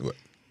 though? What?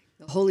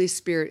 The Holy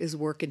Spirit is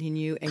working in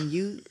you, and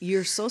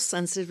you're so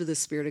sensitive to the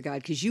Spirit of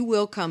God, because you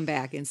will come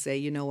back and say,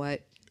 you know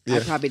what? Yeah. I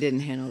probably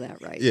didn't handle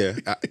that right. Yeah.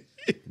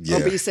 Yeah.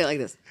 But you say it like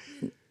this.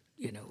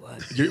 You know what?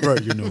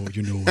 Right. You know.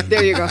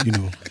 There you go.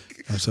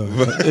 I'm sorry.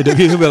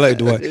 He'll be like,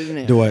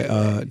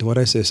 Dwight,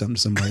 I said something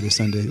to somebody this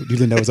Sunday. Do you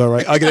think that was all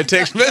right? I'll get a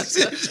text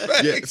message.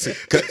 Yeah, see,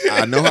 'cause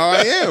I know how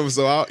I am,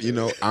 so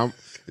I'm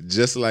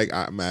just like,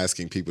 I'm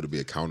asking people to be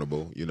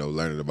accountable.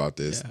 Learning about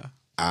this.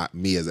 Yeah.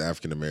 Me as an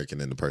African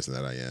American and the person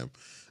that I am,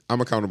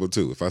 I'm accountable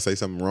too. If I say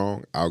something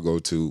wrong, I'll go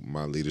to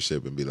my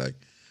leadership and be like,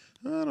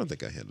 I don't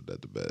think I handled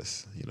that the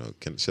best.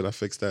 Should I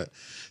fix that?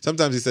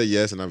 Sometimes he say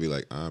yes, and I'll be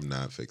like, I'm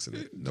not fixing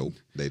it. Nope,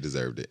 they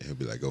deserved it. He'll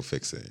be like, go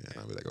fix it. And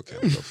I'll be like, okay,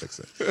 I'm gonna go fix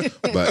it.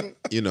 But,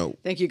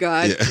 Thank you,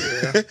 God.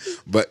 Yeah.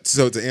 But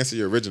so to answer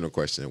your original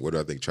question, what do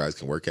I think tribes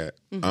can work at?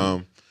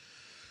 Mm-hmm.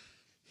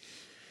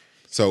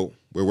 So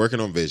we're working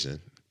on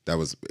vision.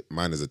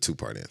 Mine is a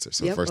 2-part answer.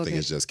 So the first thing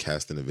is just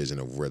casting a vision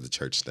of where the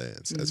church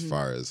stands as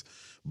far as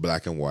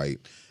black and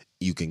white.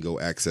 You can go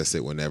access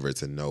it whenever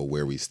to know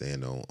where we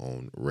stand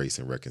on race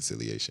and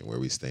reconciliation, where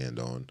we stand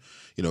on,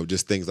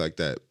 just things like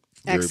that.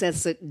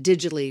 Access it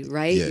digitally,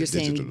 right? Yeah, you're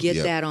saying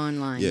get that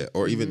online. Yeah,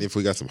 or even if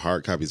we got some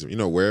hard copies,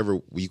 wherever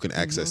you can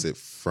access it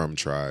from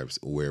tribes,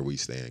 where we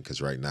stand.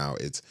 Because right now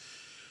it's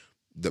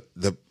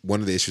the one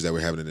of the issues that we're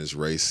having in this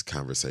race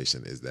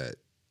conversation is that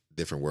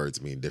different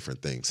words mean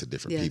different things to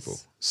different people.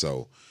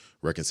 So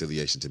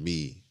reconciliation to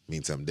me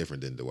mean something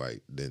different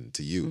than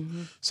to you.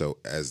 So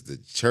as the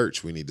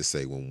church, we need to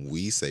say, when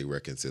we say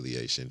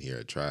reconciliation here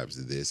at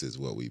Tribes, this is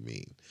what we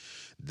mean.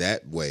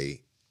 That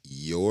way,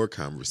 your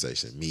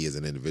conversation, me as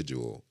an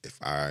individual,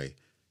 if I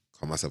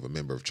call myself a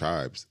member of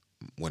Tribes,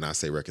 when I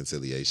say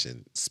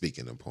reconciliation,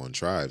 speaking upon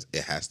Tribes,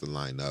 it has to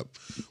line up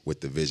with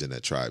the vision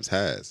that Tribes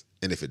has.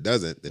 And if it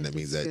doesn't, then that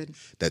means that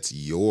that's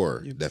your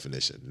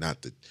definition,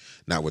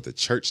 not what the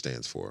church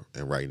stands for.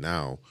 And right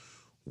now,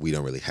 we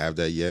don't really have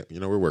that yet.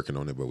 We're working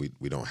on it, but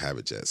we don't have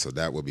it yet. So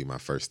that would be my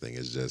first thing,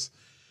 is just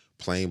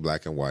plain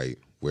black and white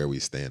where we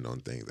stand on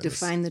things.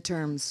 Define the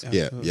terms.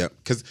 Yeah.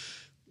 Because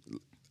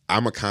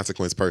I'm a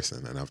consequence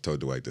person, and I've told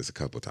Dwight this a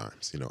couple of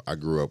times. I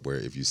grew up where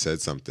if you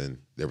said something,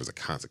 there was a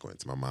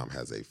consequence. My mom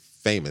has a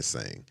famous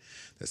saying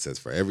that says,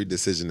 for every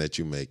decision that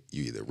you make,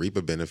 you either reap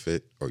a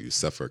benefit or you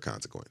suffer a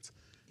consequence.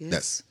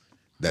 Yes.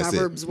 That's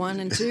Proverbs it. 1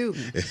 and 2.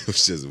 It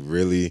was just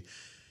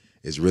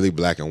it's really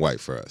black and white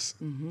for us.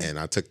 And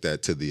I took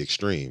that to the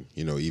extreme.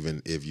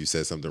 Even if you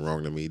said something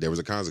wrong to me, there was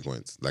a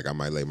consequence. Like, I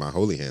might lay my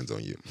holy hands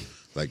on you.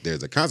 Like,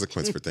 there's a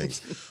consequence for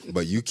things,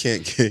 but you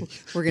can't get.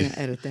 We're gonna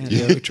edit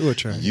that. We'll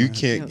try. You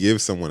can't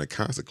give someone a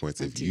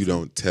consequence if you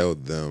don't tell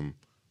them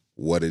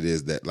what it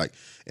is that, like,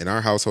 in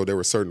our household, there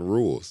were certain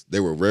rules. They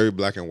were very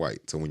black and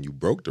white. So when you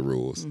broke the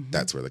rules,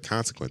 that's where the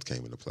consequence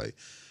came into play.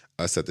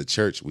 Us at the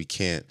church, we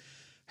can't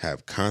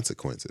have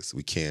consequences.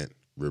 We can't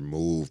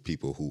remove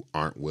people who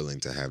aren't willing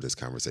to have this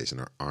conversation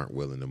or aren't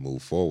willing to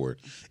move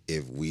forward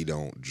if we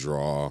don't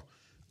draw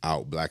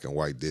out black and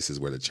white, this is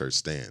where the church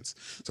stands.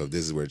 So if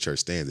this is where the church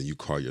stands, and you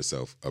call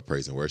yourself a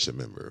praise and worship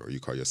member, or you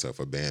call yourself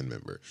a band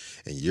member,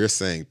 and you're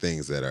saying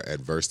things that are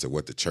adverse to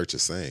what the church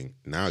is saying,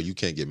 now you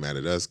can't get mad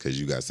at us because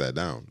you got sat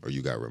down or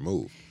you got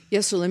removed.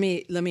 Yeah, so let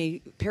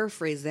me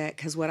paraphrase that,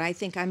 because what I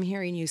think I'm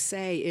hearing you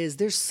say is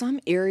there's some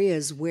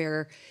areas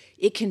where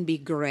it can be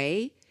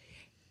gray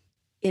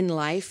in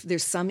life.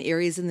 There's some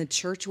areas in the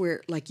church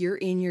where, like, you're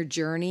in your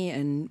journey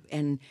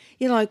and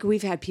like,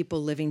 we've had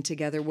people living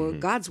together. Well,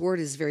 God's word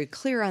is very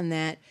clear on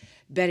that,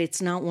 but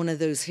it's not one of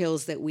those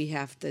hills that we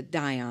have to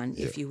die on,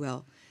 if you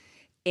will.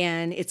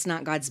 And it's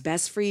not God's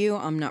best for you.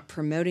 I'm not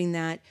promoting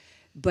that.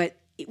 But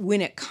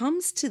when it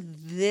comes to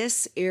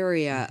this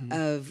area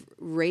of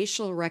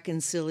racial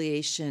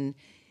reconciliation,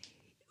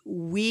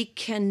 we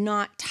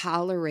cannot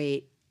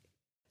tolerate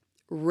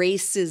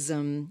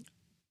racism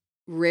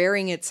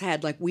rearing its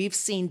head. Like, we've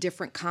seen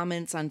different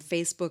comments on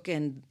Facebook,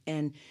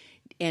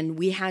 and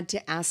we had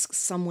to ask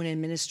someone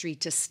in ministry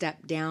to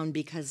step down,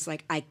 because,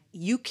 like,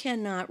 you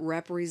cannot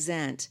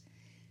represent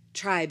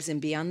Tribes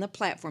and be on the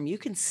platform. You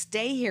can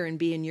stay here and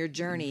be in your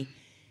journey,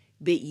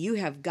 but you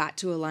have got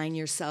to align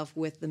yourself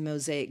with the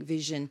Mosaic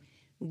vision,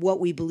 what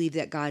we believe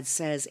that God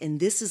says. And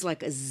this is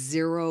like a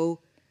zero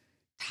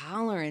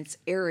tolerance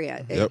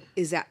area. Yep.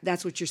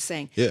 That's what you're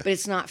saying? Yeah. But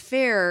it's not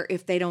fair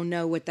if they don't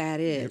know what that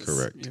is.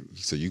 Correct.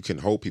 So you can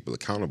hold people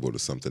accountable to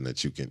something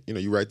that you can,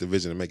 you write the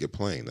vision and make it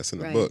plain. That's in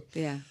the book.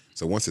 Yeah.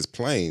 So once it's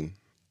plain,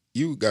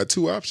 you got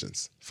two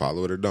options: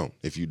 follow it or don't.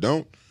 If you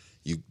don't,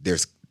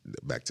 there's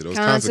back to those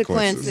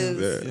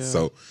consequences. Yeah.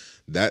 So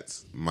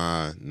that's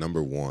my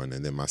number one.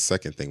 And then my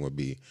second thing would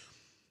be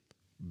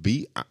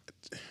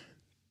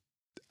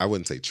I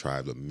wouldn't say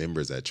Tribes, but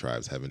members at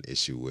Tribes have an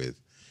issue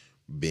with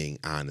being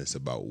honest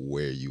about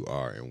where you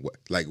are and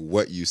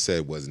what you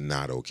said was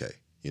not okay.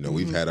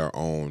 We've had our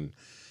own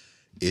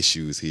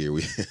issues here.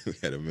 We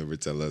had a member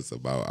tell us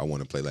about, I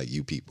want to play like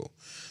you people.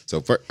 So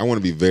first, I want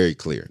to be very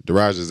clear.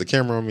 Daraj, is the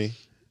camera on me?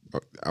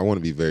 I want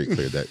to be very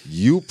clear that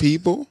you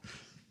people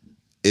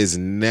is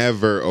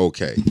never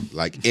okay.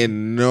 Like,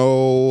 in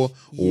no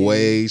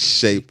way,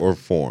 shape, or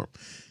form.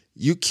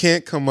 You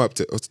can't come up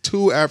to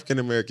two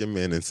African-American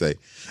men and say,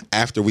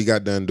 after we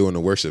got done doing the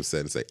worship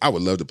set, and say, I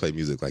would love to play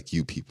music like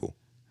you people.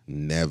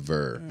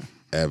 Never,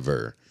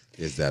 ever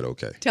is that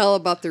okay. Tell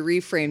about the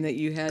reframe that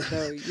you had,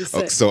 though. You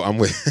said- So I'm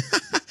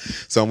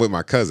with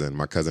my cousin.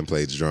 My cousin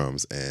plays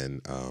drums,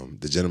 and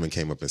the gentleman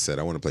came up and said,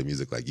 I want to play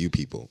music like you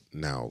people.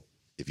 Now,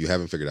 if you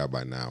haven't figured out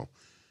by now,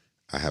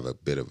 I have a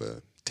bit of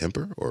a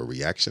temper or a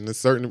reaction to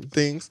certain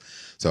things.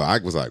 So I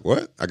was like,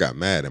 what? I got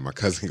mad, and my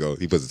cousin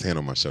he puts his hand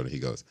on my shoulder, he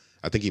goes,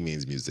 I think he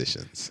means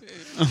musicians.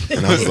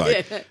 And I was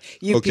like,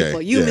 you okay,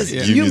 people, you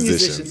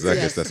musicians. I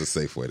guess that's a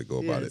safe way to go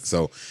about it.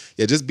 So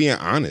yeah, just being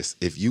honest.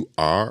 If you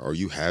are or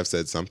you have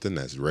said something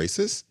that's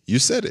racist, you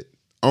said it.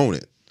 Own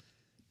it.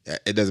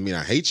 It doesn't mean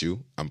I hate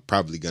you. I'm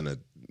probably going to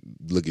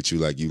look at you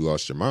like you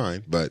lost your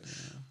mind, but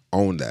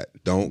own that.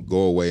 Don't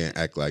go away and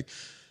act like,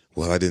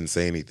 well, I didn't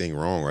say anything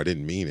wrong or I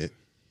didn't mean it.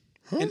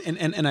 Huh?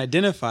 And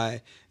identify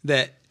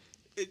that.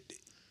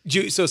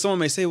 So someone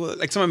may say, well,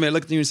 like, someone may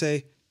look at you and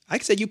say, I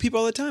can say you people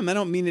all the time. I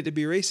don't mean it to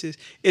be racist.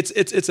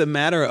 It's a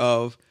matter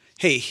of,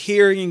 hey,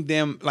 hearing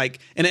them, like,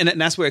 and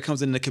that's where it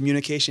comes in the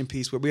communication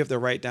piece, where we have to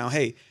write down,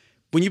 hey,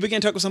 when you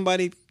begin to talk with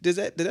somebody, did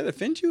that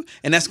offend you?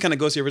 And that's kind of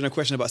goes to the original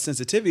question about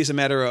sensitivity. It's a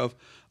matter of,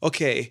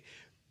 okay,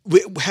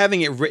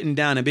 having it written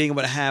down and being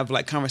able to have,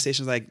 like,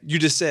 conversations like you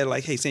just said,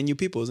 like, hey, saying you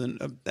peoples,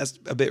 and that's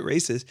a bit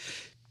racist.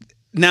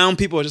 now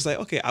people are just like,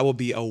 okay, I will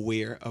be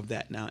aware of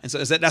that now. And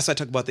so that's why I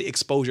talk about the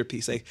exposure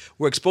piece. Like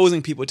we're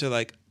exposing people to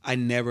like, I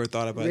never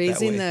thought about it that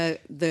way. Raising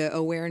the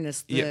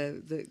awareness,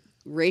 the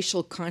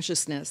racial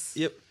consciousness.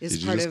 Yep. Is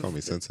Did you part just of call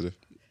me sensitive?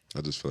 I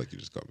just feel like you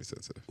just called me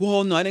sensitive.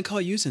 Well, no, I didn't call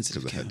you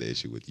sensitive. Because I had the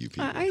issue with you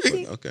people. I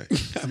think, okay.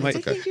 I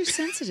think you're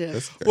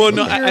sensitive. Okay. Well,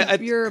 no,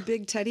 You're a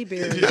big teddy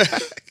bear.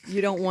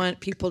 You don't want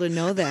people to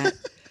know that.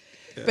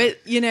 Yeah.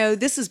 But,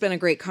 this has been a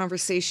great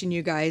conversation,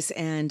 you guys,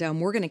 and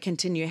we're going to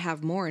continue to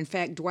have more. In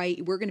fact,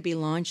 Dwight, we're going to be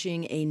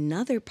launching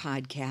another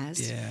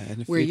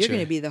podcast where you're going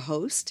to be the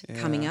host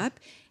coming up,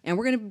 and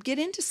we're going to get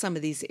into some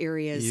of these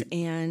areas.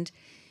 And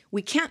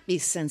we can't be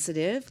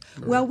sensitive.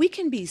 Right. Well, we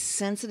can be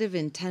sensitive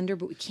and tender,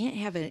 but we can't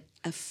have an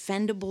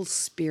offendable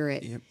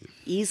spirit,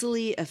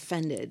 easily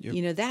offended.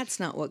 Yep. That's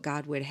not what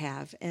God would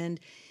have. And,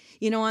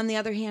 on the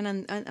other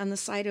hand, on the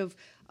side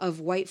of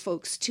white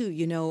folks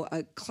too,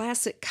 a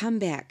classic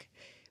comeback.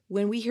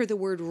 When we hear the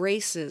word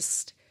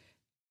racist,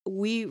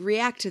 we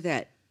react to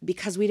that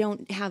because we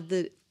don't have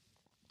the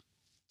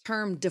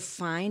term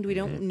defined. We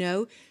don't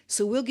know.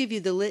 So we'll give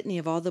you the litany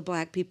of all the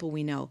black people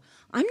we know.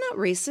 I'm not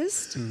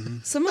racist. Mm-hmm.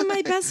 Some of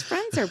my best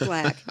friends are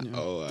black.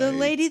 The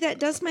lady that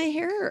does my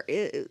hair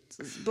is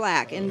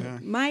black.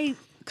 And my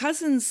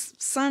cousin's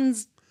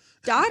son's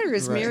daughter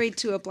is married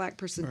to a black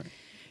person. Right.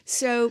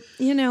 So,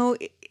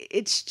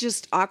 it's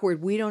just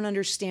awkward. We don't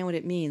understand what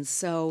it means.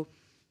 So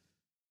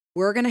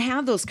we're going to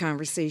have those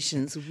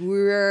conversations. I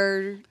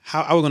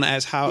was going to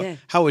ask,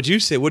 how would you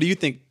say, what do you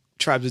think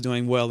Tribes is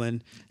doing well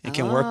and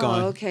can work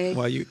on? Okay.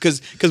 While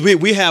because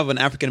we have an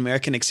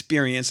African-American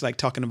experience, like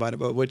talking about it,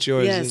 but what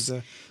yours is.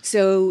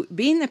 So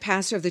being the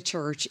pastor of the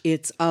church,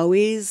 it's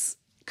always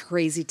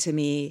crazy to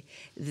me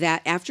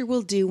that after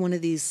we'll do one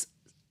of these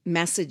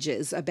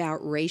messages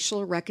about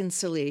racial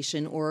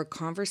reconciliation or a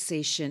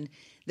conversation,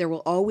 there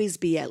will always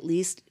be at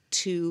least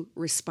two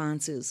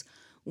responses.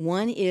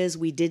 One is,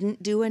 we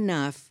didn't do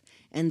enough,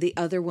 and the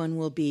other one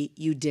will be,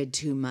 you did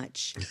too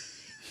much.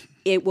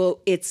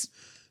 It's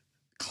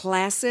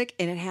classic,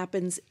 and it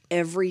happens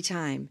every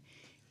time.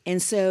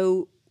 And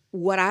so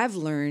what I've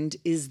learned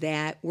is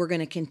that we're going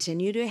to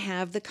continue to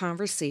have the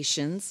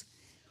conversations.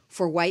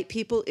 For white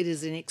people, it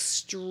is an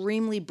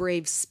extremely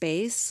brave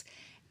space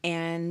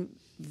and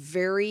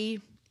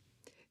very...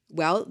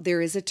 Well,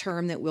 there is a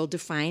term that we'll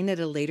define at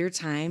a later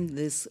time,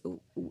 this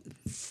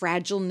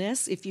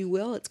fragileness, if you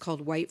will. It's called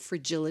white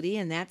fragility,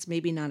 and that's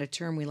maybe not a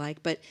term we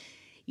like, but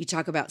you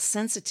talk about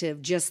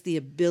sensitive, just the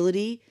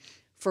ability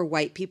for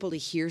white people to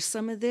hear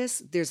some of this.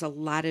 There's a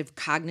lot of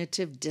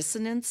cognitive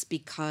dissonance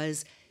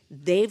because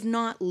they've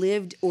not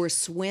lived or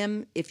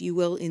swim, if you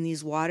will, in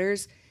these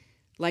waters.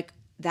 Like,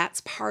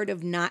 that's part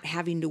of not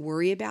having to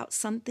worry about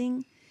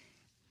something.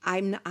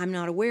 I'm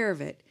not aware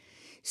of it.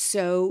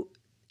 So...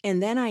 And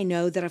then I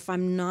know that if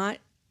I'm not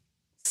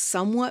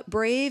somewhat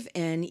brave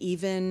and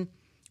even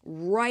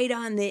right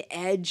on the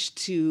edge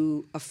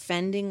to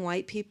offending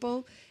white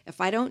people,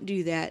 if I don't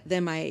do that,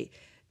 then my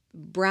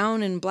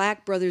brown and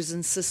black brothers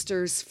and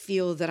sisters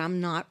feel that I'm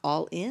not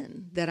all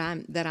in, that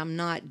I'm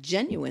not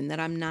genuine, that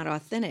I'm not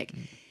authentic.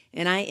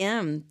 And I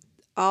am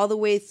all the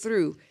way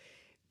through.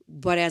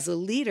 But as a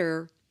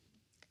leader,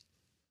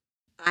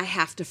 I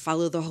have to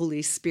follow the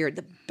Holy Spirit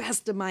the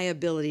best of my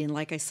ability. And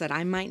like I said,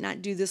 I might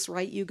not do this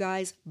right, you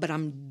guys, but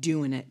I'm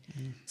doing it.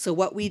 Mm-hmm. So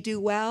what we do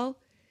well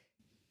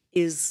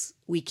is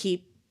we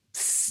keep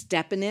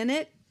stepping in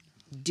it,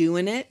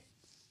 doing it,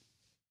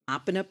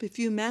 mopping up a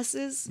few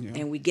messes,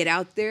 and we get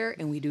out there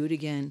and we do it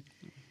again.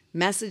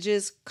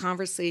 Messages,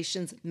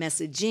 conversations,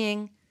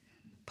 messaging,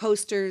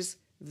 posters,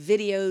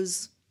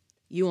 videos.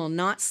 You will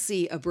not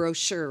see a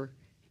brochure.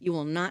 You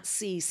will not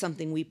see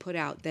something we put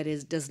out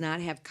that does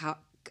not have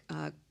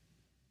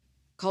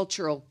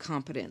cultural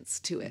competence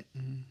to it.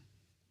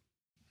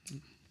 Mm-hmm.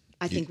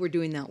 I think we're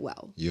doing that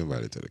well. You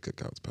invited to the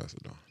cookouts, Pastor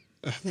Dawn.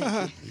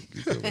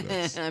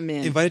 I'm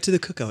in. Invited to the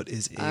cookout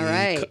is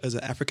an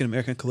African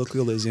American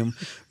colloquialism,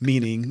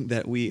 meaning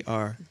that we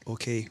are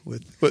okay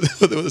with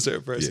a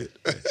certain person.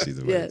 Yeah, she's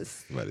invited.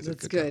 Yes, invited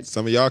that's to the cookouts. good.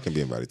 Some of y'all can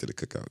be invited to the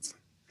cookouts.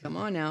 Come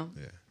on now.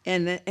 Yeah.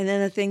 And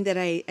then the thing that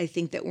I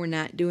think that we're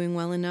not doing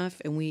well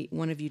enough, and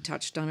one of you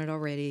touched on it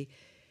already,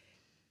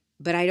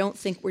 but I don't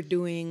think we're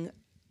doing.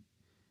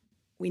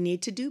 We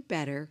need to do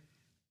better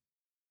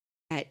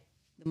at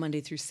the Monday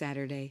through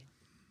Saturday.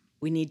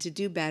 We need to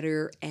do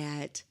better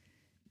at,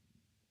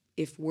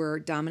 if we're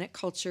dominant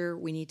culture,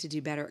 we need to do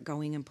better at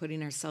going and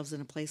putting ourselves in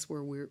a place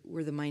where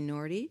we're the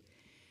minority.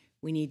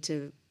 We need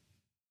to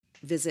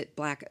visit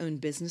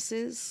Black-owned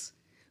businesses.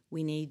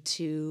 We need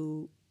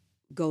to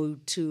go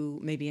to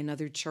maybe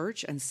another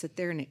church and sit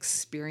there and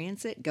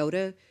experience it. Go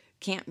to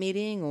camp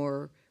meeting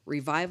or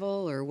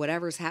revival or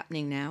whatever's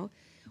happening now.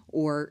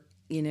 Or,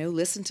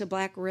 listen to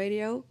Black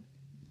radio.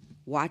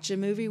 Watch a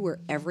movie where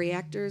every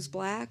actor is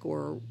Black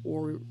or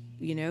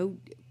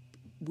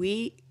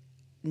we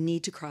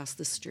need to cross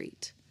the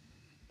street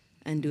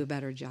and do a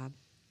better job.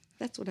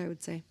 That's what I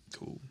would say.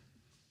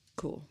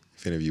 Cool.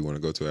 If any of you want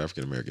to go to an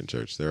African American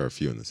church, there are a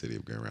few in the city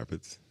of Grand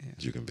Rapids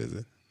that you can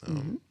visit.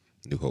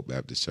 New Hope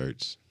Baptist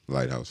Church,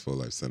 Lighthouse Full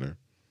Life Center,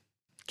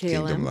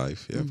 Kingdom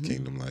Life. Yep,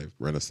 Kingdom Life.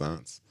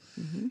 Renaissance.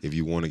 If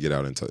you want to get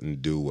out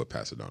and do what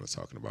Pastor Dawn is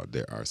talking about,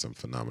 there are some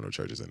phenomenal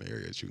churches in the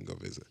area that you can go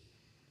visit.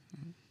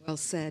 Well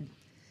said.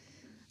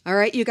 All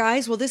right, you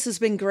guys. Well, this has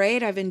been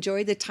great. I've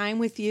enjoyed the time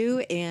with you,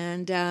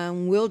 and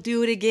we'll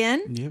do it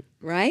again. Yep.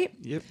 Right?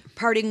 Yep.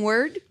 Parting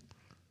word?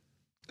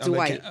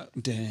 Dwight.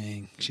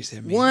 Dang, she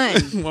said me.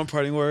 One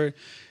parting word.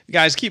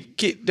 Guys, keep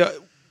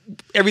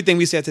everything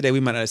we said today, we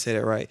might not have said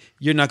it right.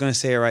 You're not going to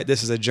say it right.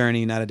 This is a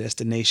journey, not a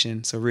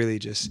destination. So really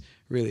just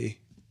really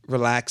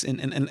relax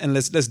and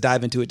let's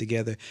dive into it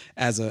together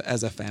as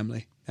a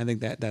family. I think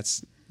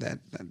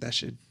that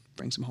should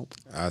bring some hope.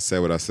 I said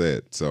what I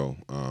said. So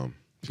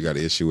if you got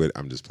an issue with it,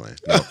 I'm just playing.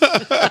 No.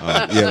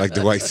 Yeah, like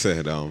Dwight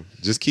said,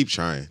 just keep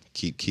trying.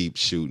 Keep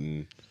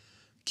shooting.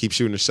 Keep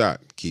shooting a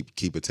shot.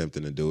 Keep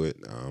attempting to do it.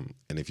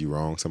 And if you're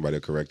wrong, somebody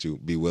will correct you.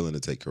 Be willing to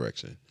take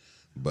correction.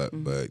 But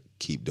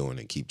keep doing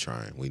it. Keep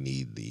trying. We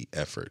need the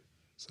effort.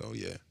 So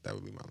yeah, that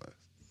would be my last.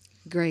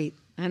 Great.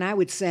 And I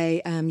would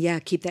say,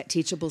 keep that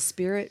teachable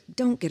spirit.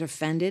 Don't get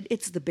offended.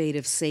 It's the bait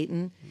of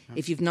Satan.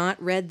 If you've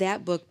not read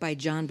that book by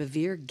John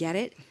Bevere, get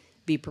it.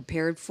 Be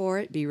prepared for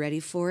it. Be ready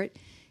for it.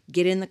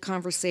 Get in the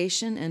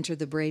conversation. Enter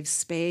the brave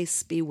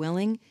space. Be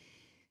willing.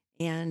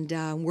 And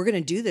we're going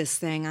to do this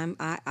thing.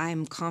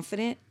 I'm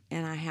confident,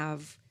 and I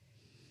have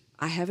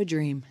a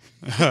dream.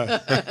 This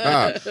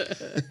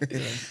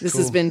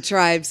has been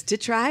Tribes to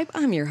Tribe.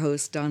 I'm your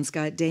host, Dawn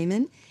Scott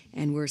Damon,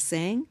 and we're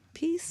saying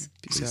peace.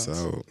 Peace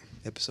out.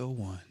 Episode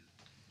 1.